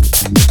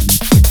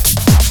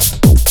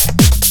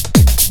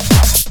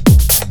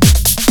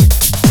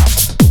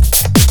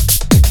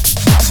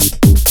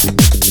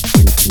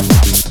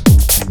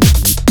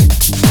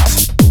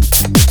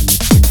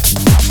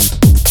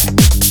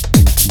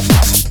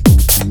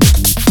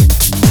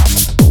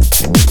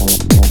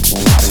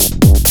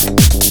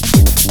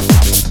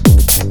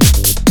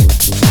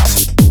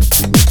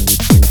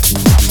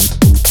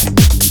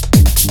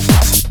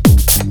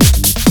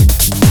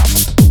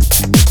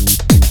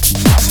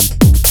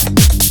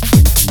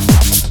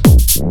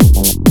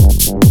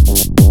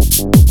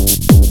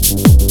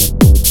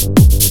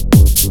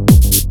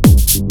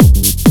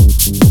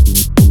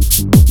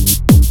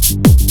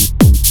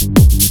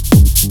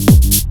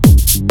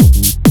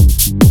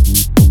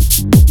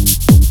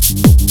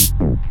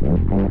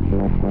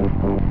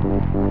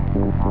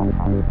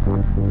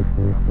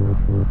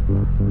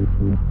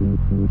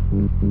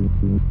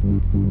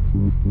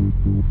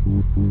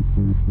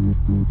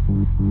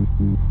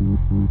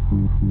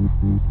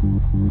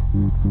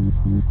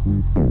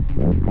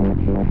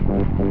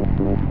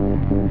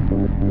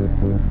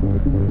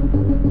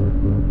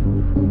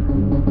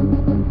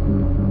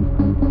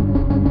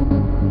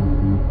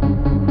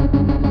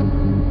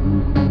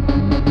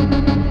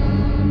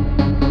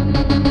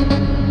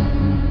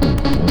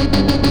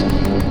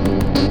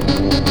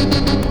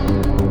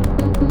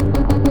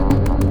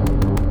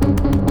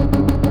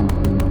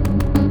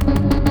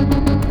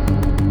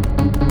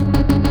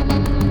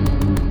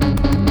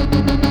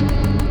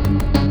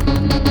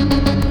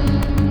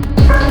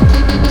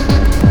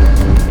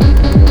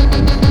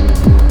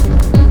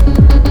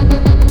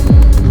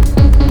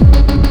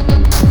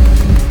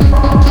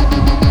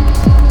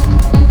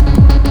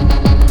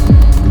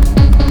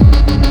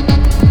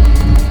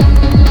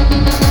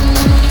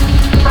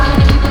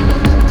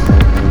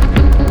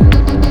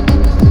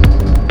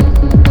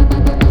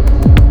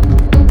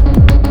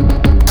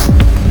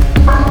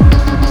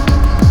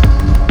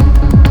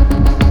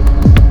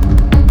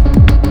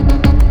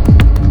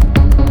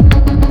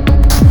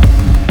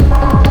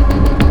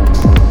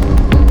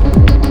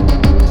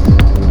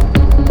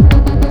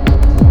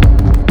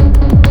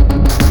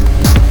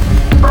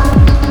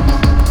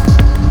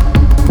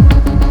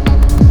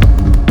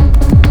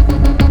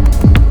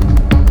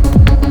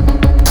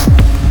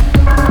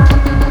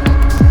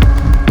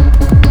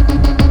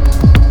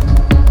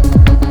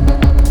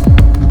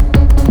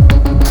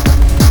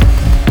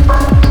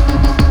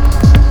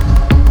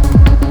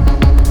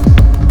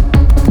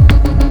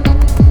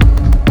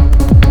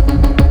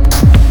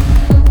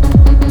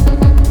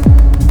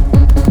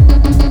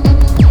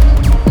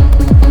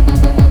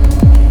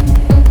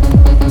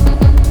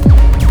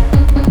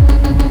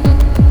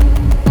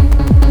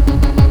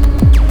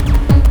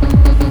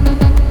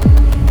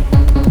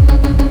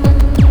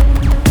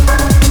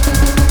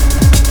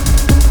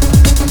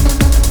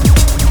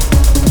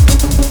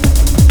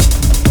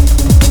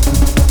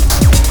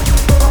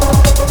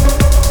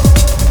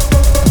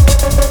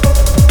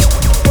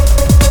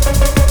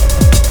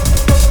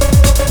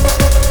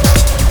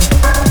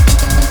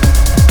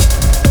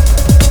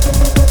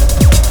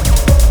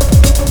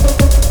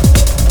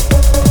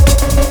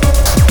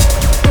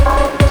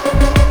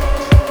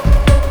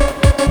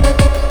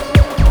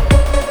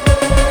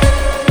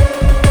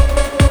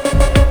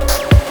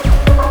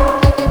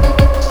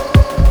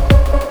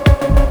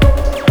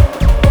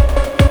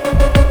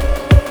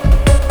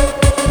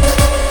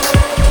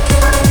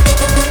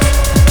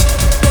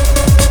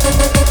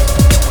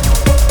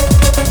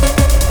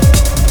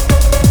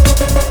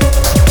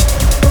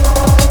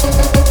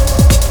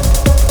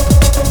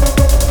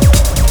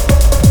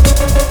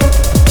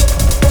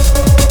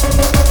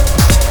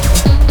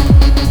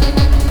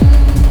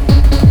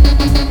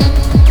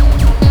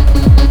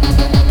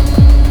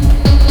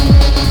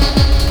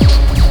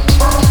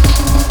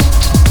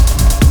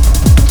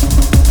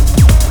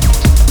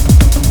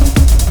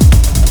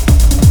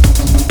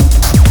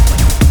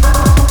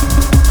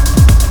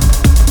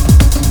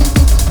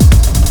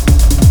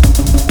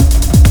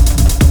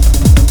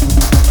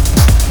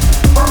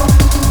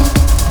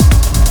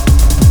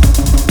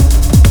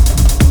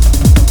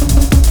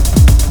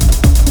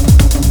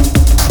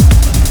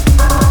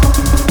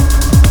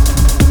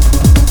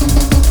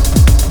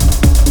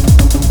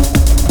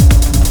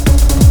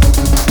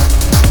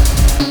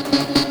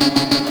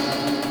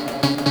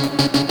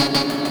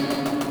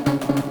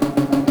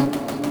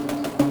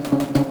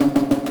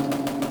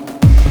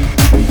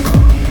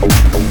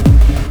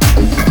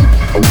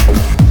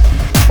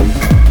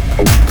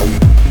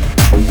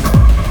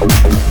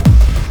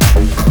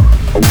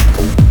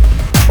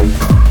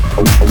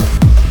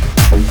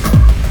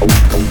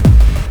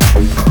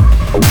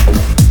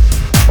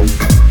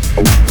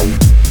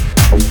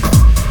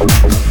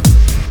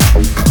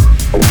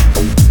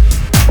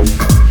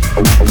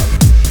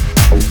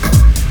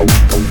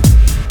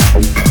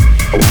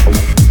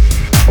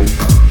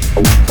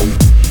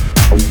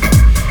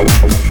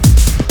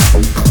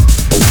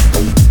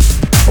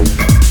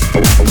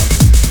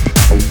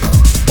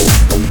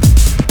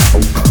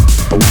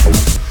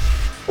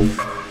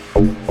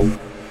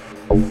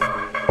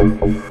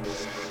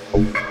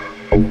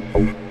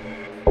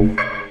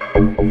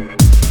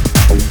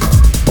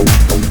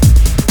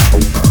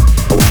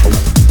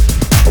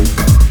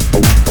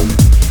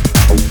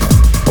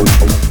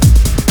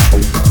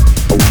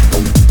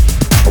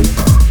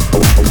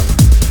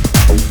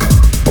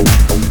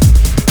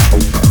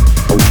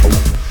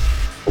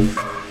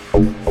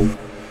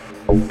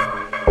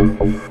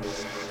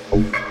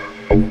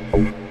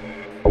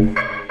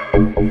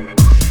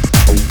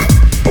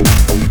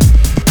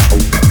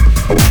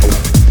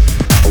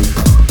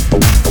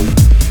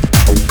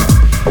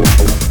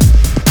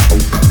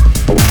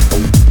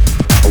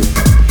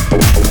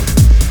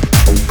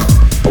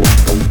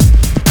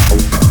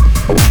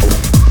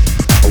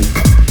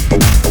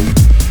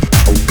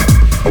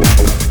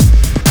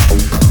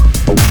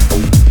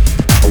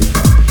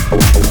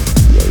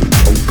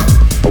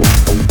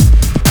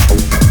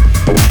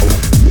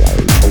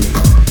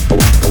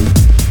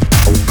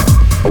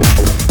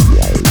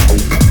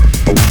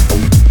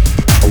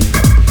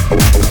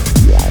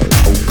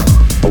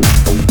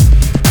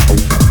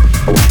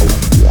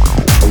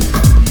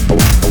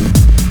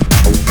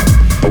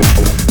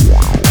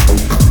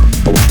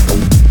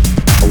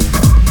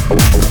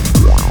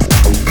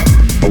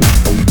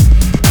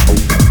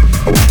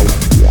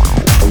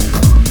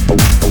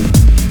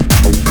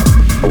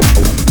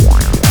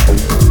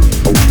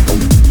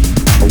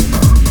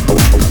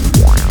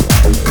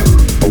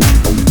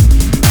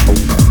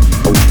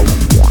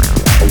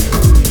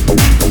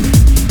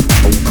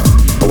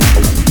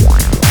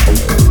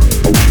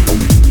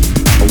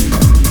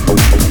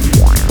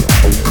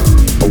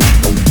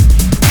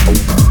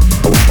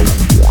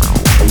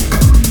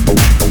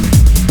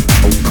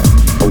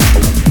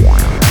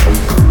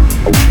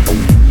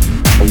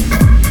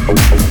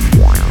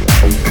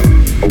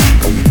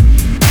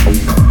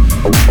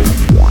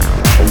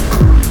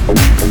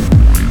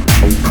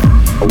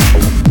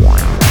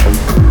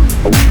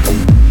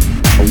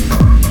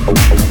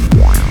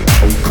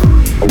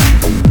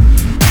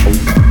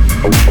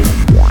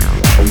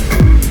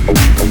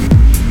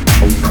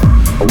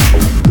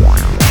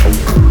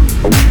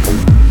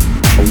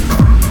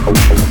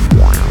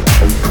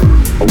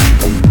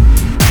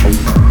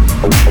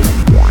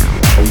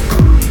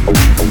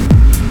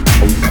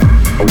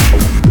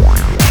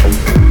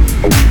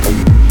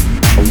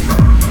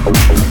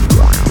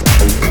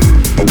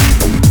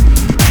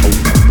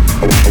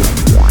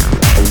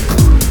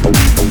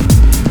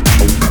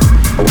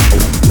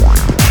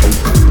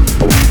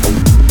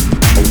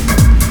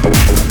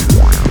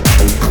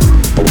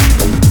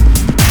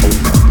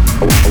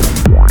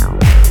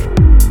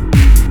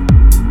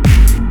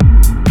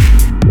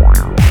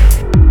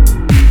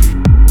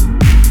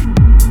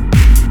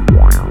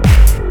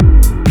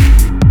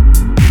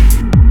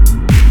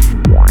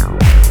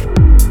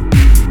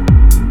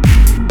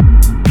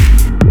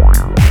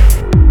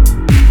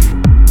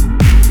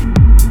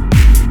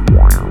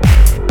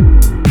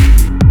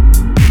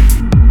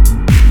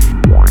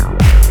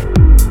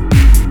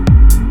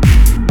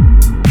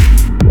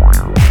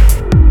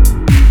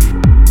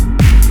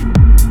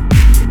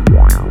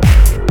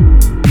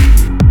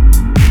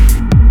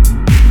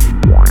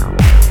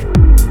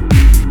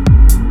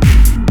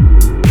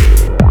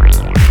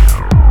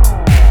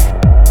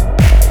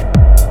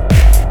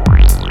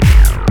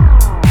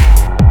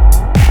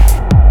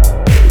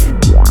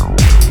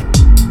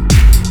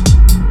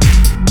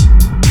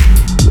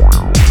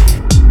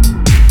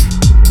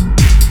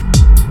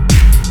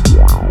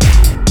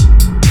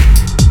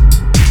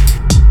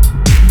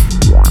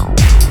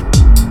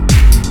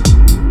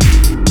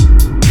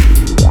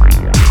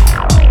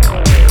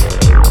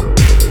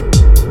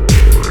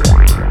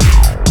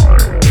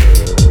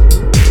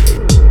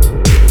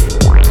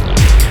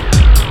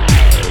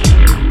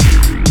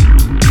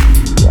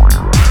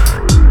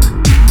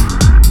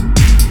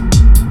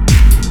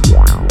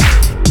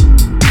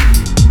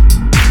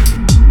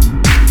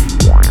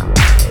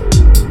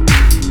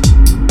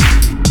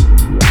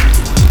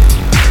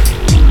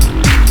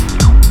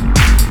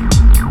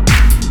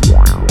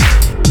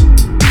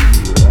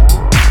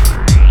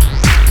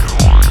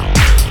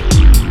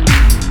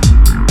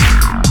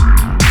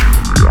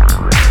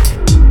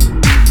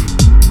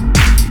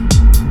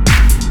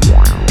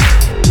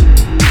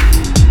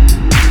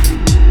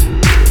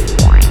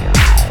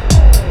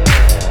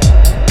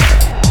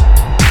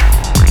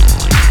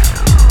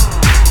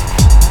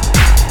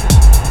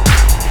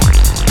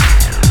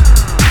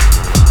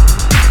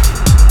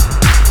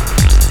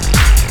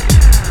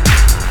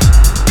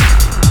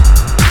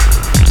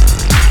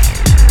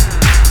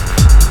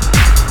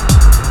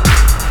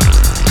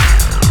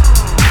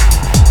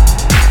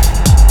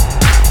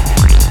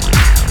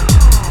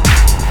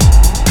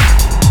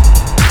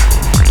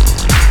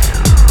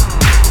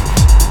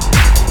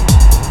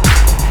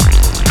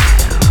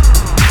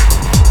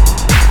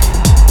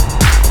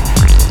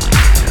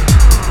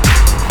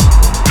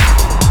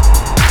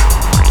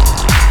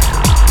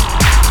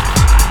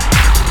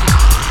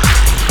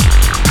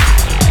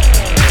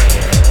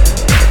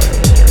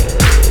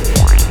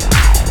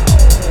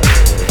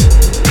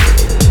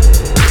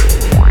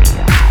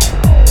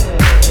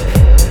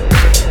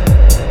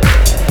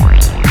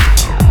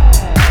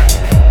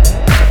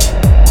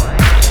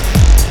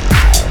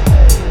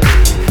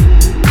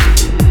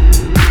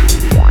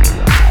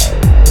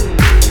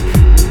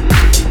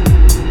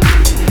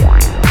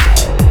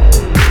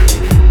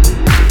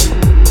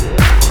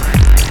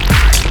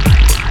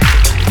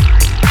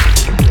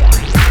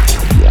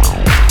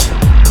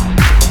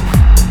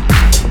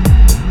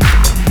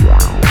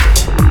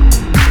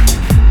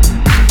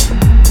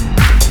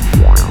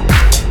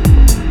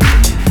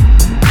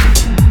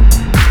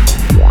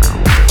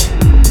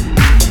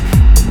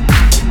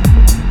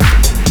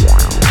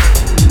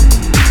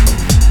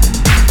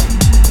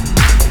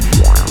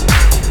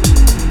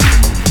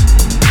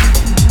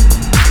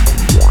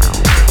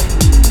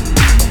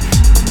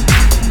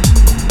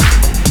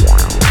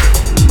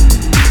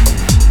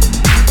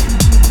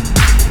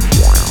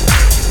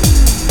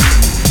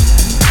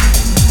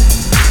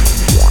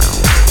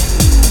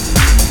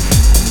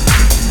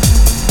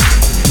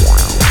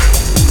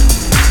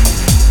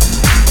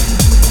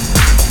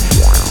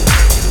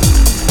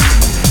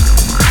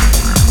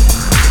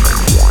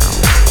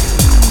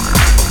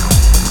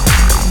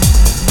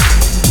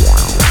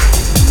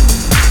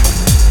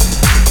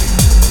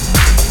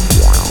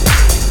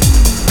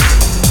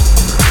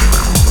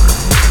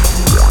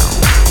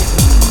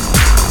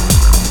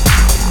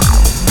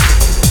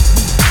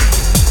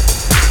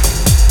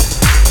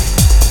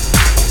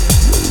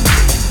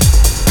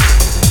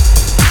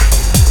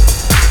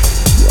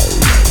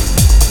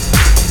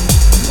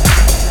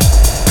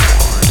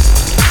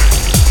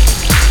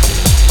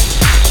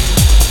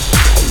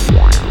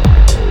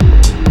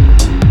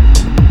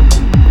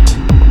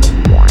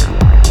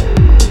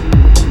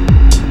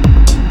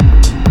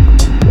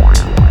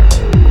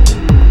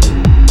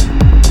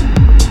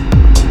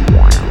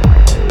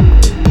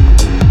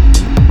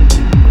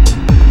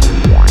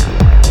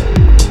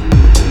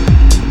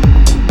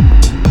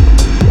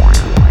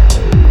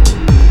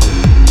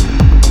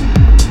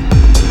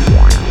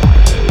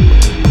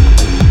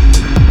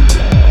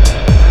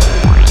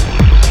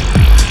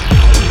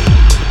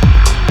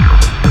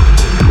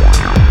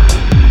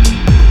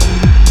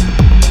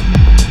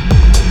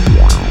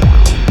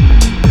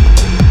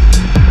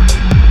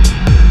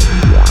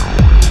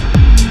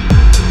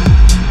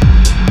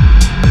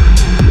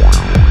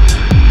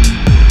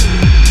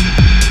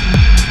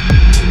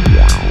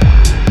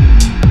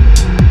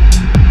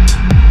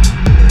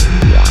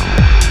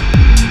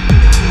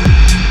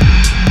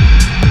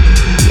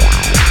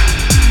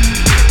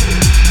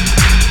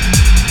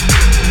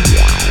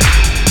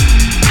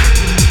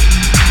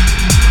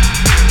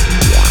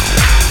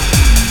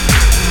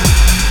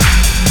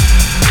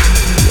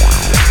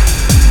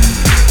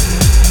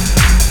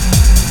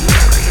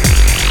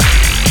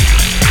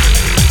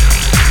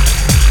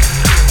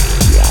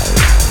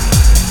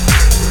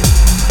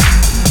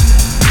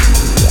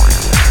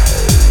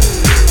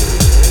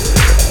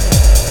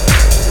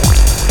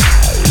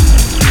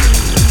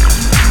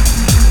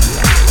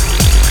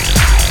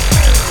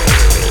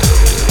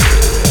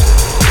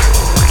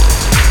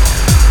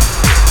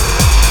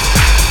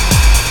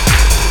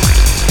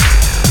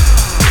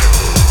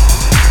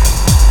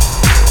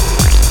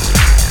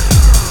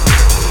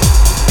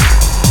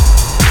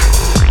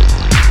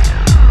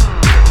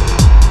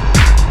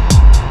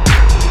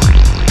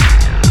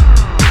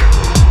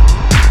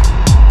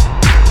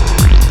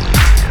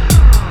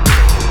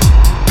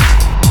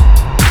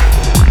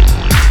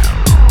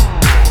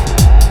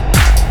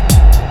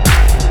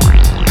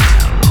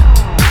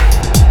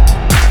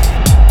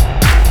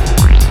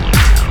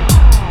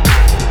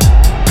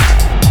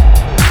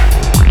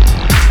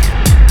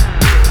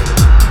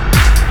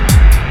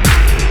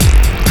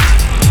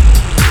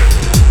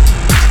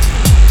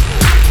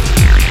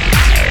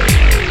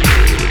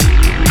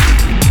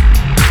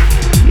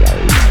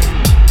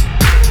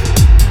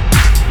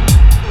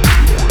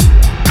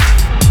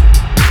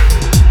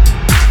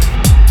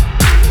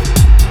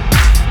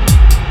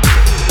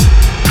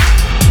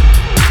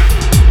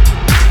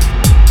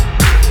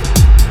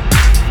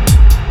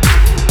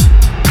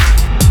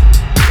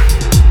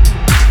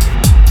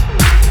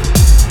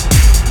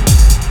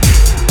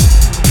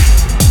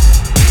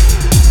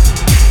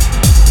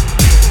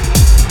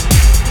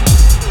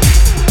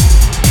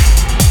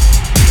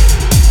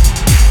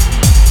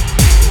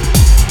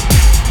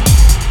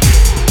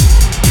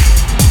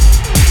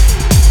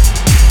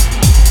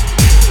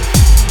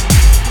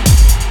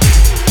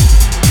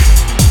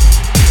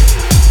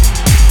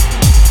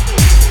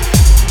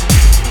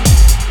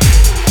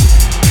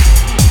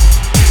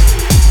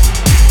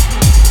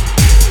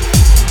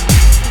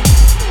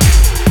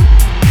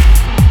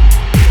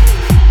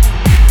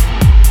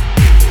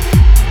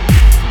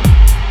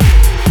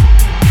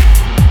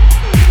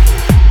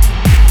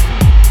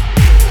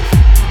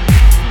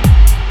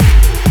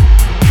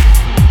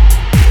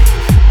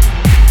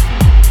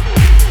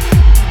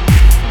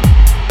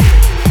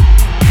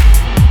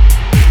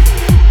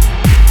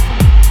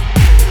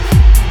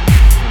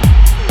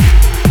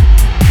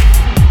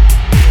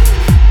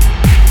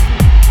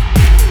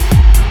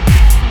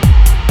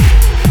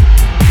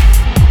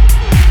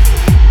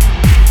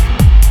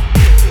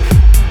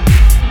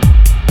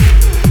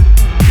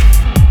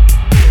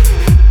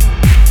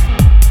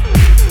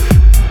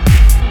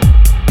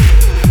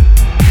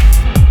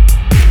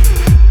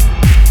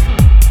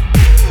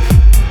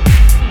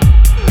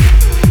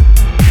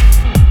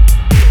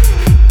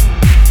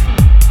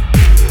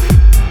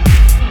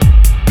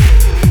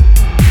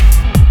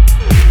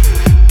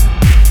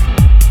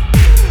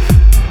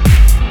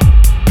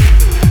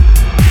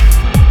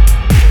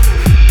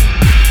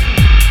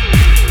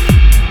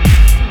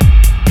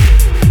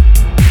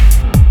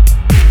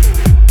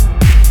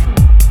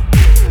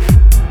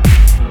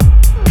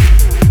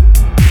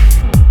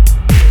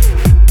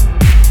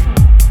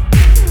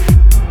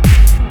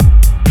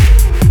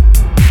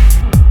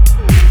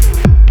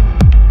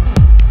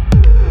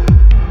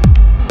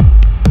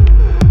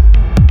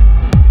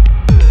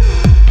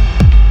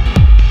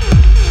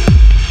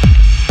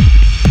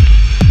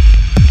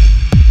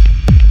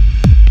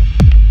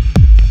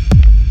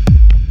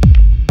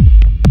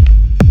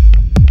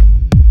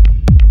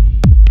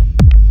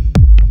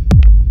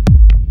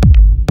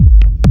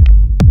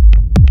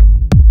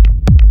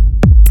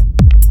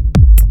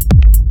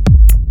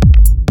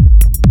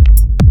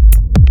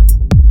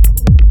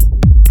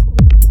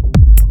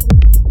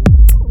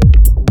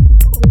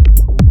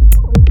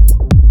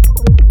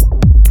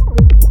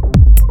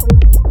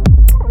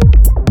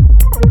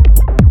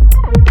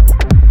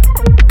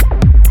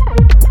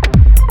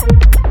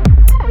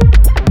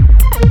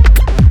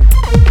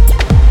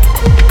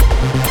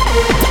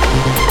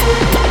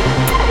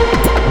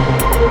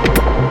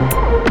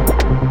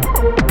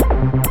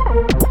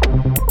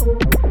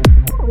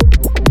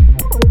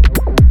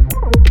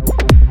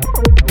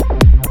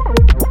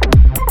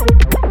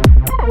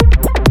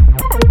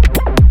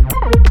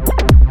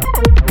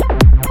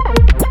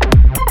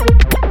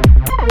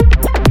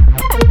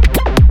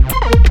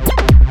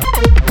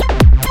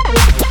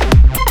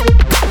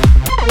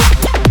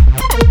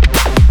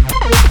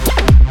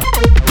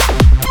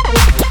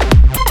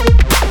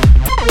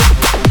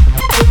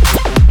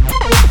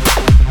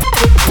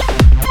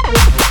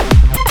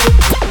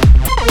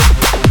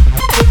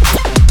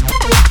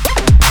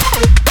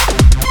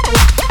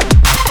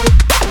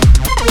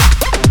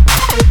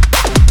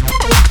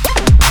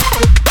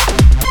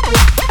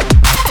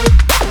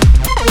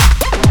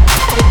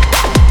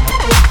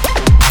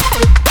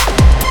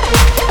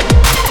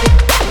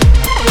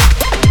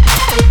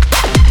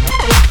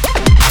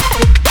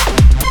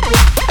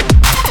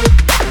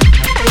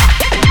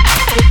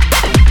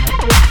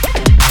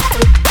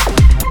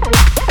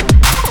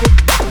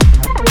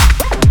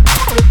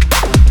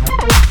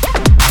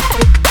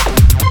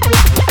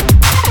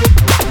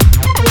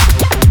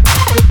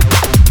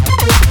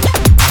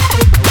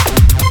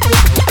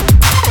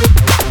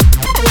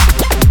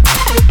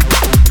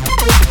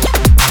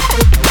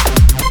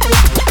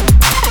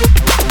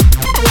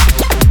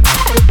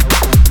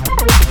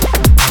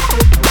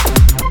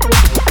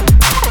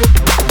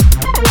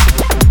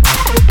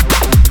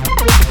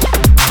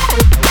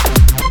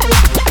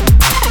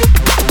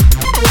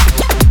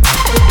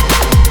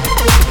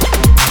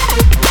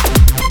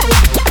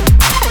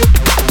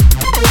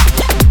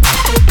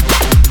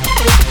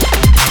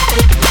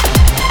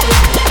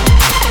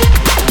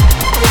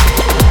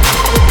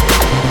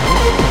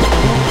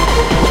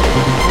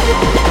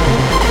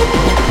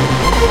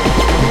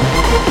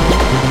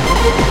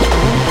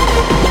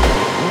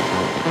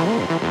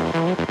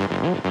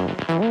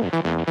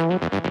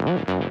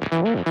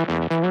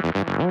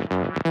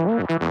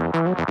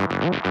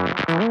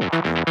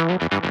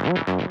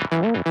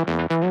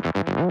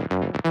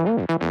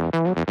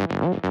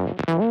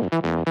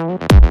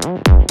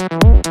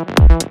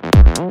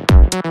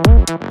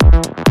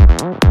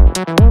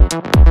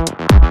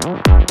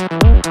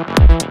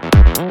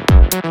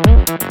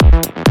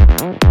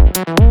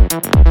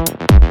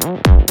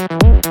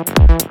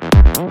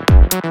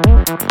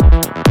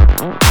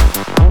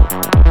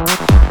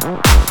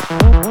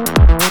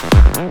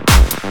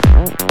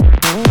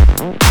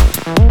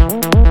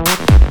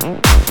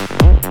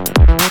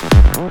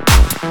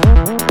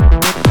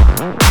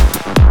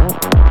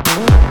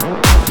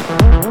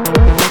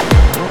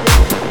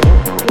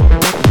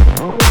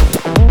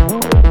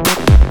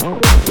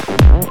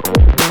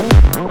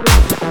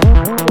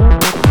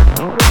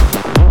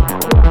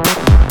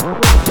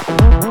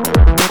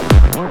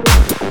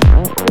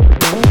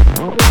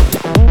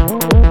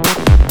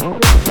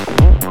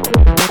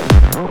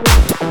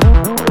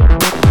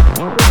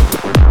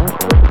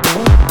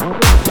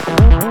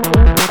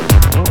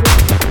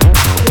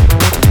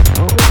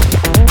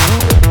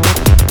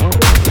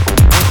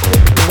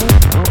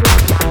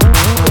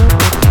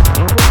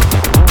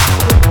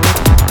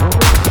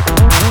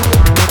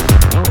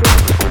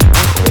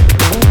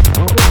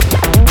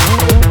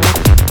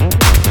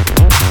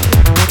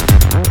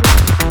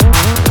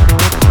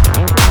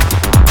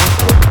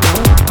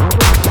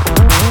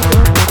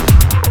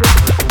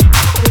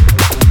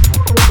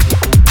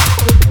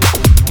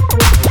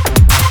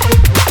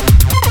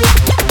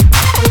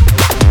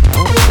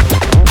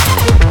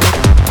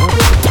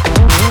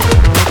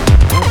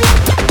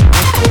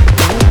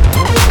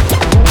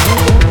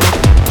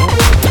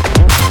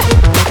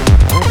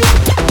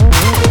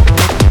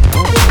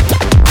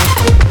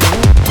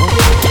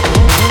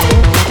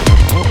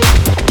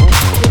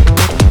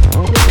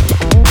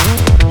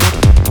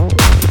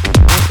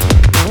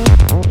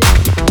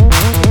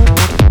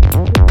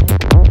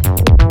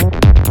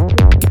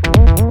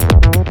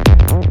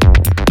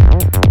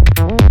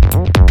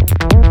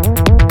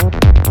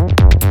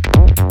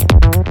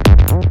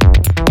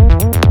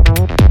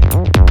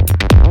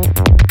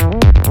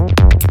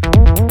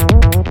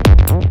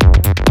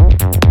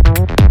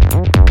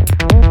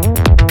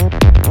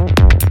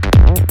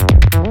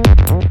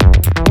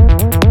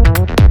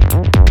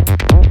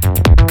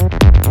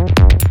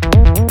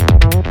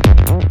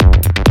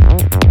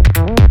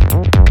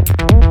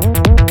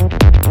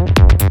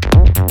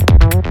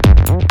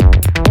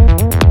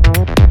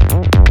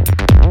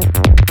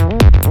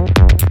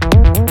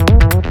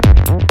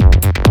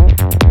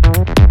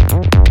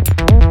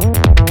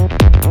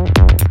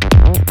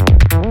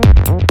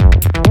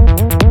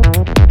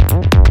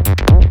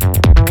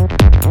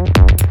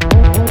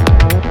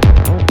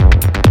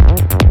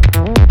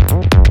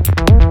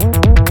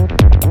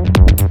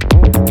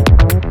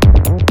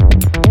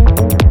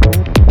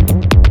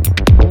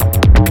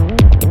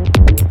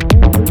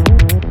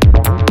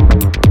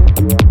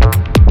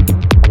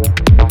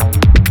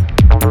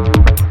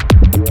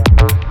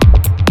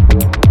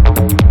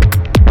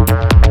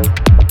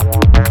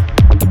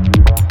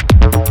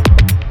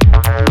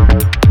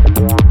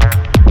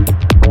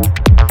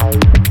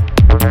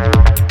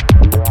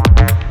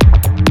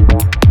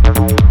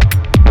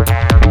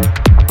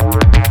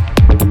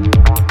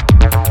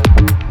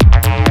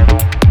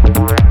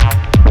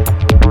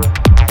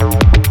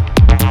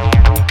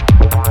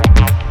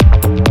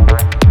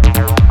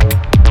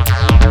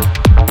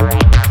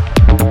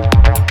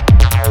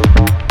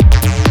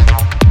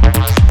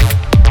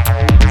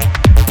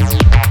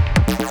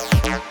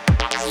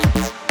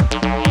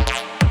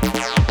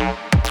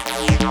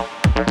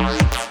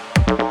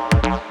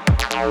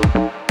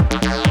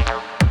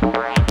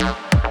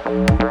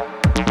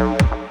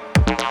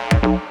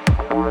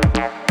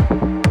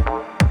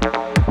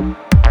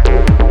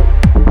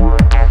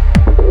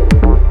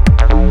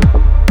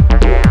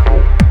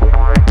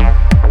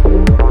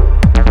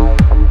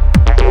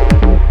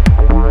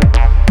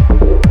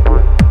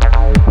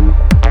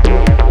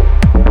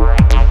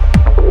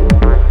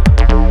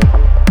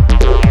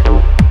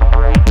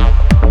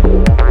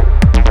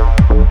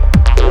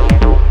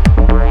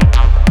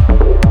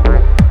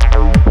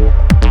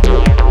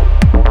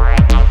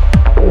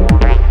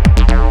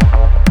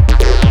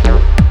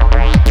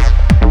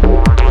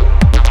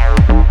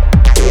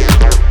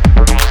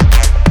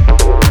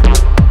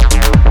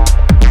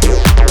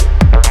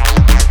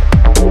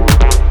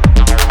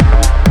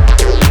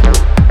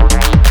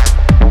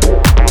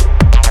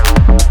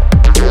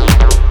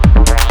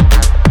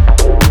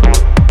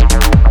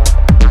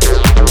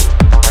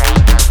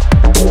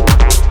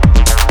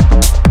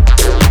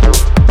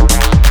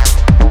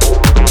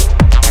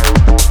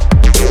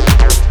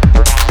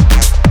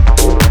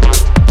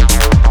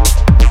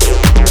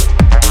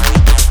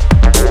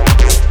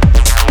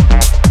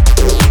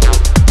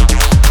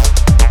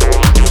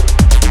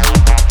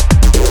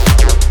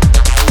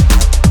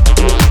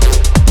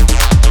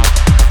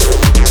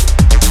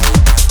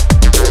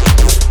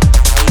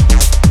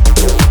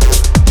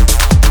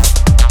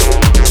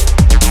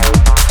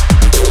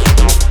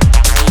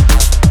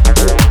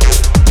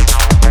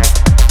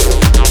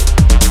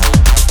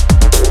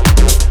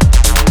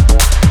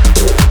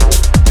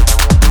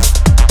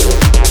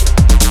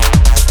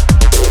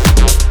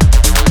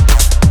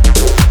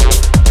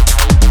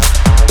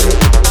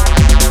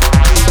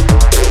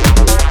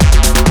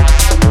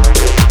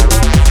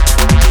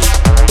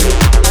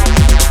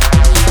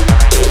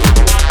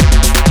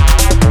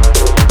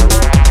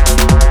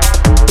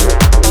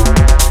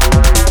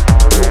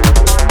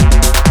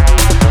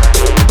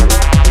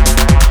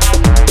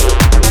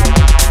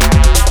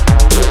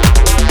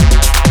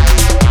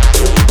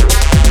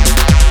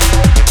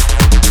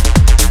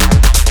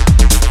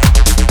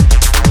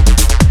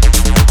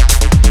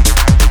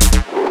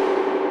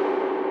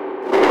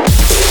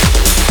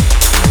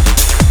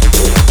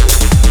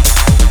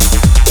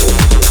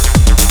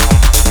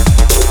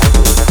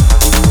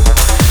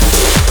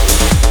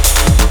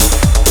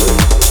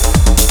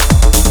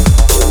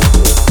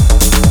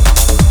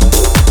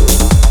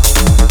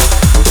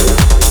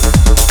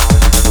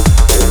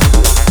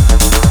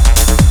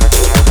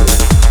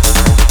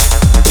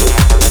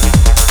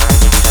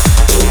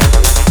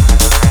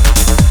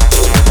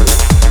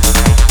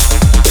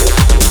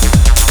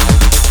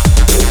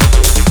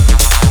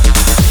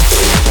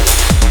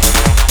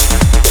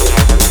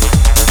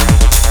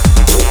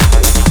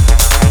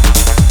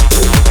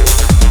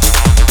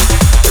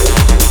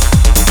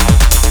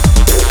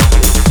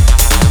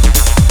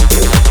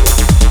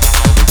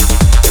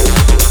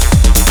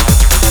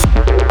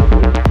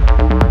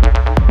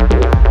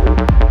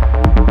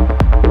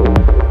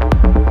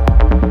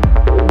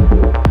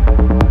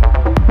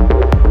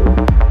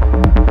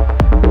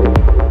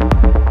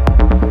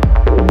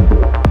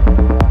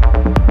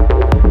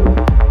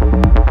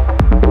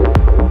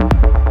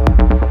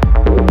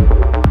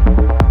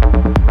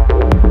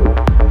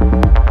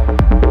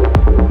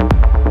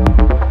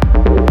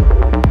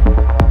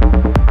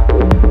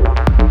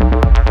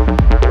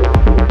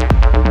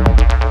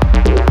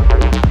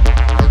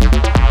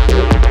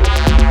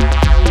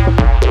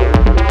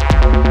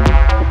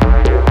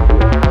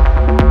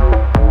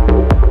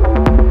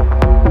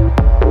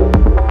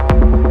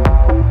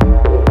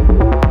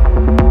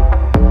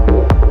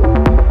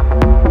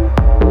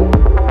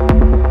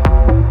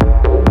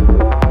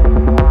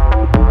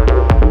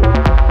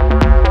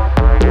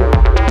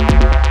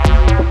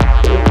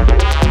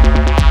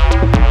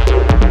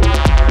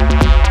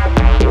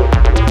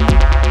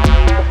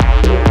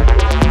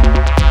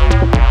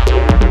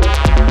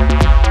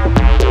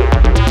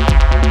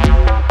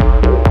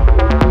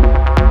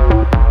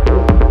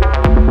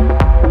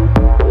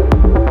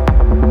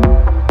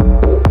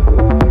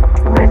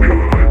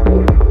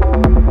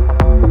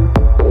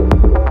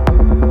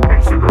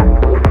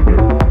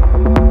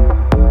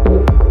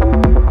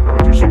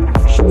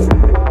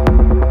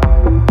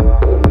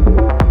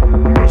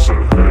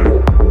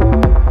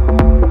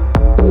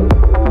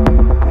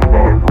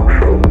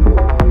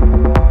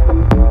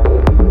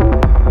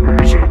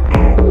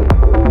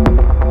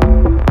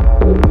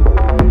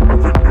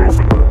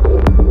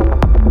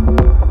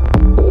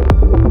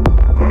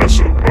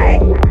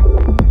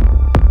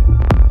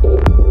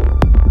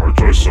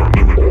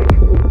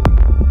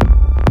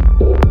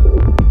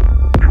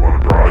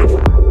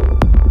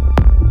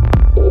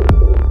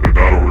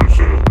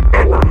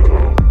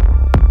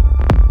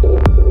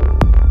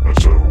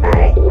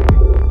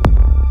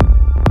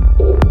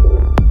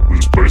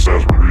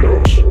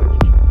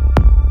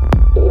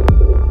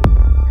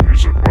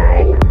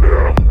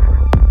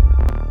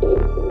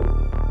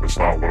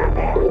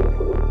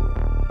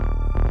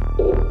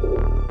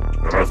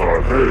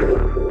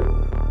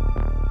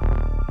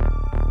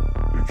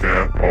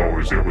 can't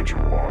always get what you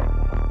want.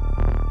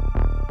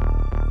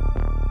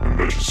 And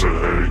then she said,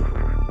 hey,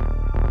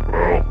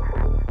 well,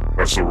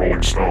 that's the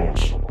Rolling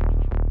Stones.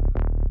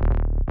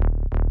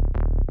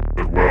 I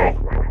said, well,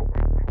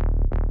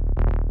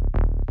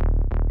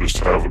 just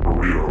have a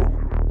burrito.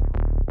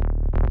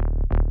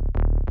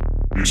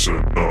 He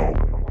said, no.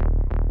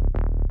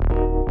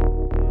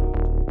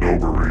 No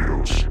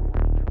burritos.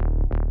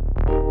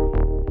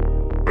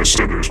 I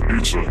said, there's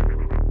pizza.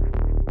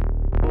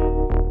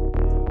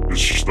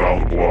 It's just down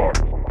the block.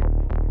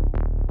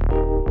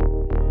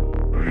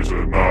 And he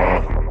said,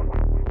 nah.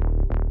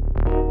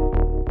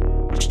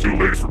 It's too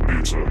late for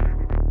pizza.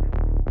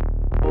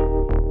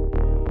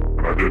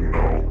 And I didn't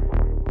know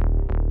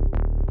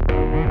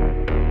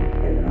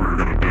what we were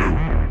gonna do.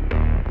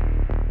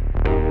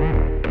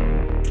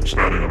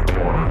 Standing on the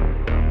corner.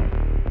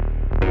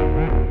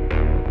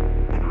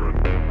 Wondering,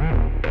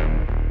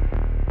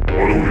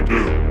 what do we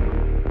do?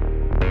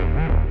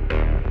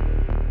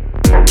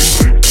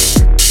 Obviously,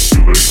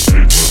 too late for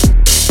pizza.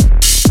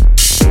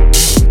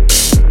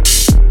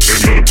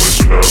 Any other place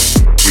should have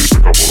at least a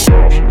couple of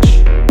options.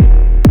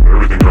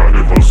 Everything around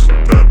here closes at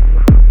 10.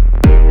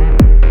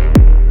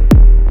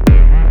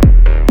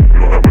 We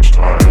don't have much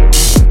time.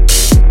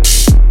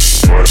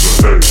 So I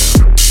said, hey,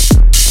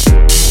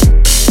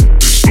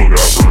 we still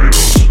got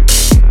burritos.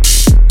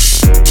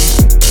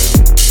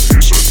 He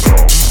said no.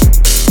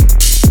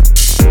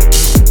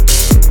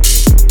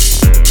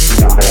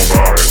 People were going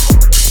by. Late at night.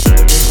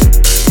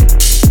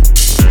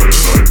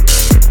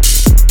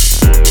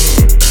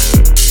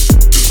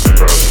 Disney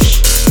passes.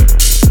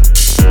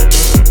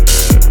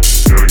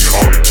 Getting an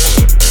audience.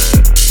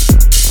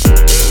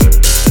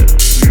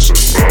 He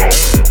said, well,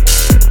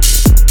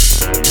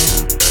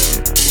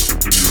 let's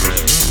continue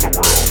this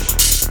somewhere else.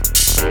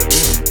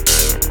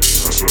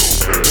 I said,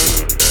 okay.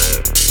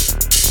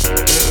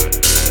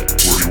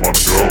 Where do you want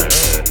to go?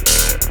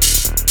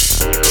 He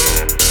said, hey,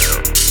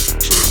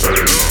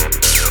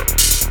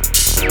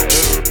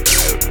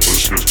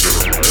 let's just get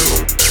a burrito.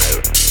 I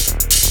said,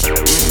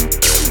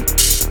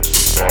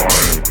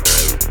 fine. Guess we're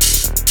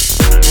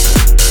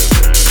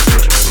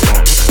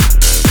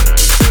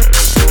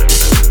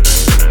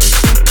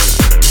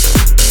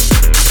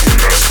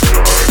done. We asked the guy,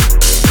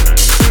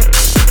 what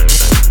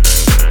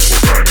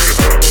kind do you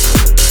have?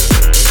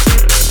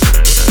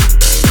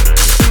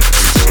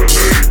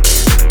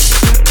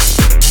 He said, hey,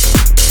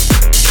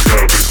 you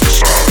gotta pick the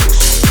size.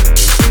 You got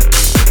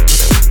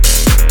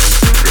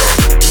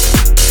small,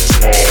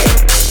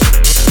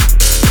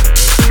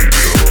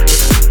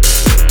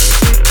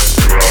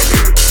 medium,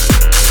 grande.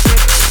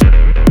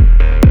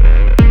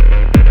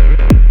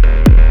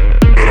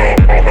 Then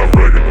I'll have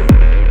regular.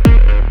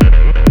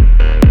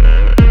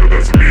 If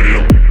that's a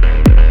medium,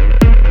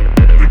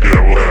 then yeah,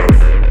 we'll have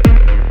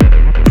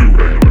two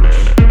regulars,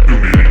 two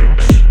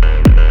mediums.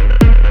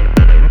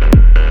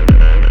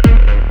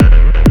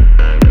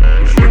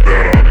 Just like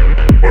that on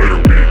lighter week. Then you got tomato. Now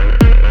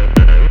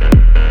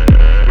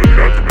we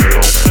got lighter wheat. All that wheat.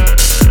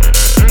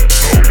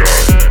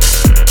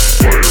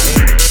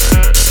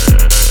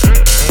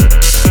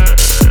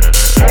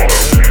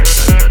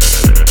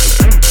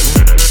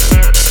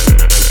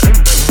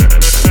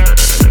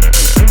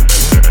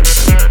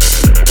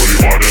 What do you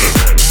want in it?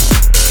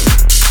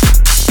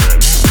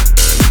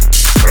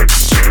 I'd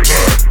consider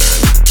that. I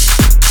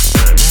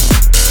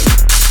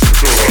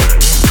still have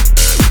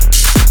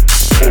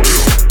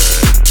polio.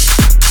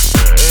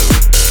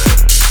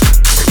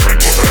 My friend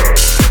will have veggie.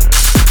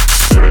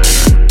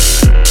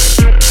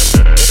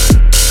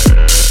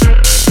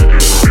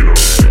 New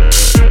burritos. Just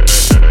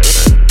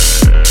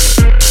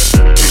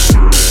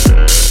through.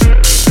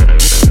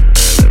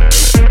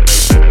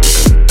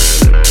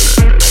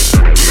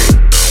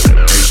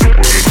 I used to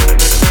put in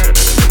 20%. Also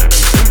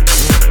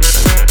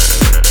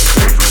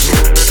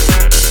Western.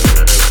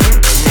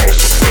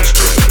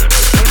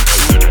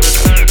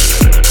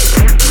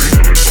 And the green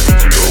village on the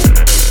field.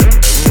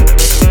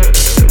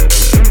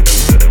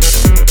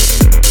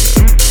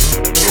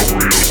 No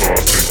burritos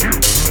off, thank you.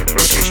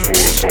 That's just full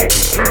of salt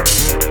and fat.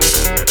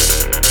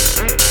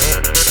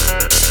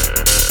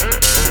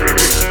 Okay,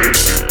 but it's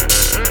tasty.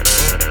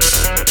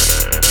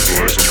 Would you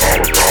like some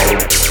avocado?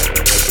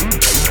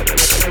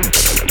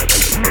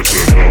 I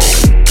said no.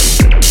 I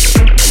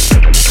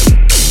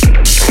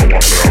don't want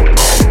the avocado.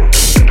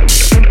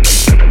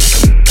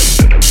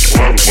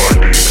 We'll have the black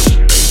beans. And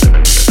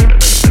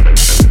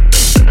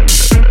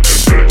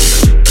veggies.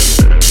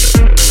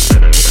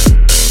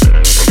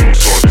 A little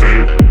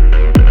sauteed.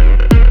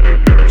 And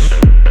yes.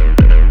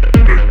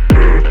 Good.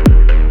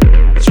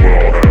 That's what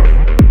I'll have.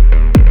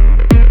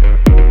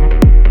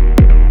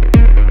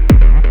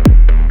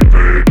 We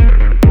paid.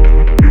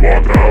 We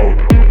walked out.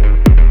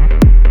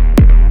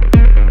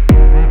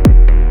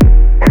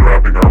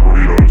 Unwrapping our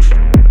burritos.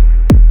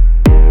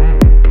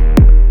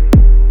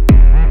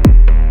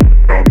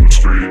 Down the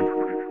street.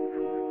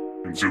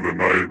 Into the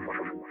night.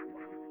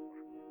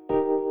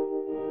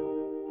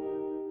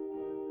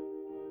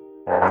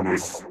 Armed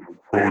with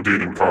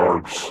protein and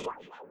carbs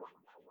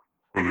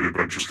for the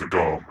adventures to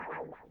come.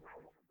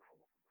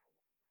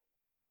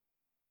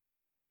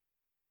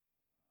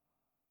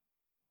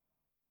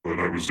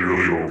 that was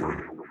nearly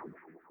over.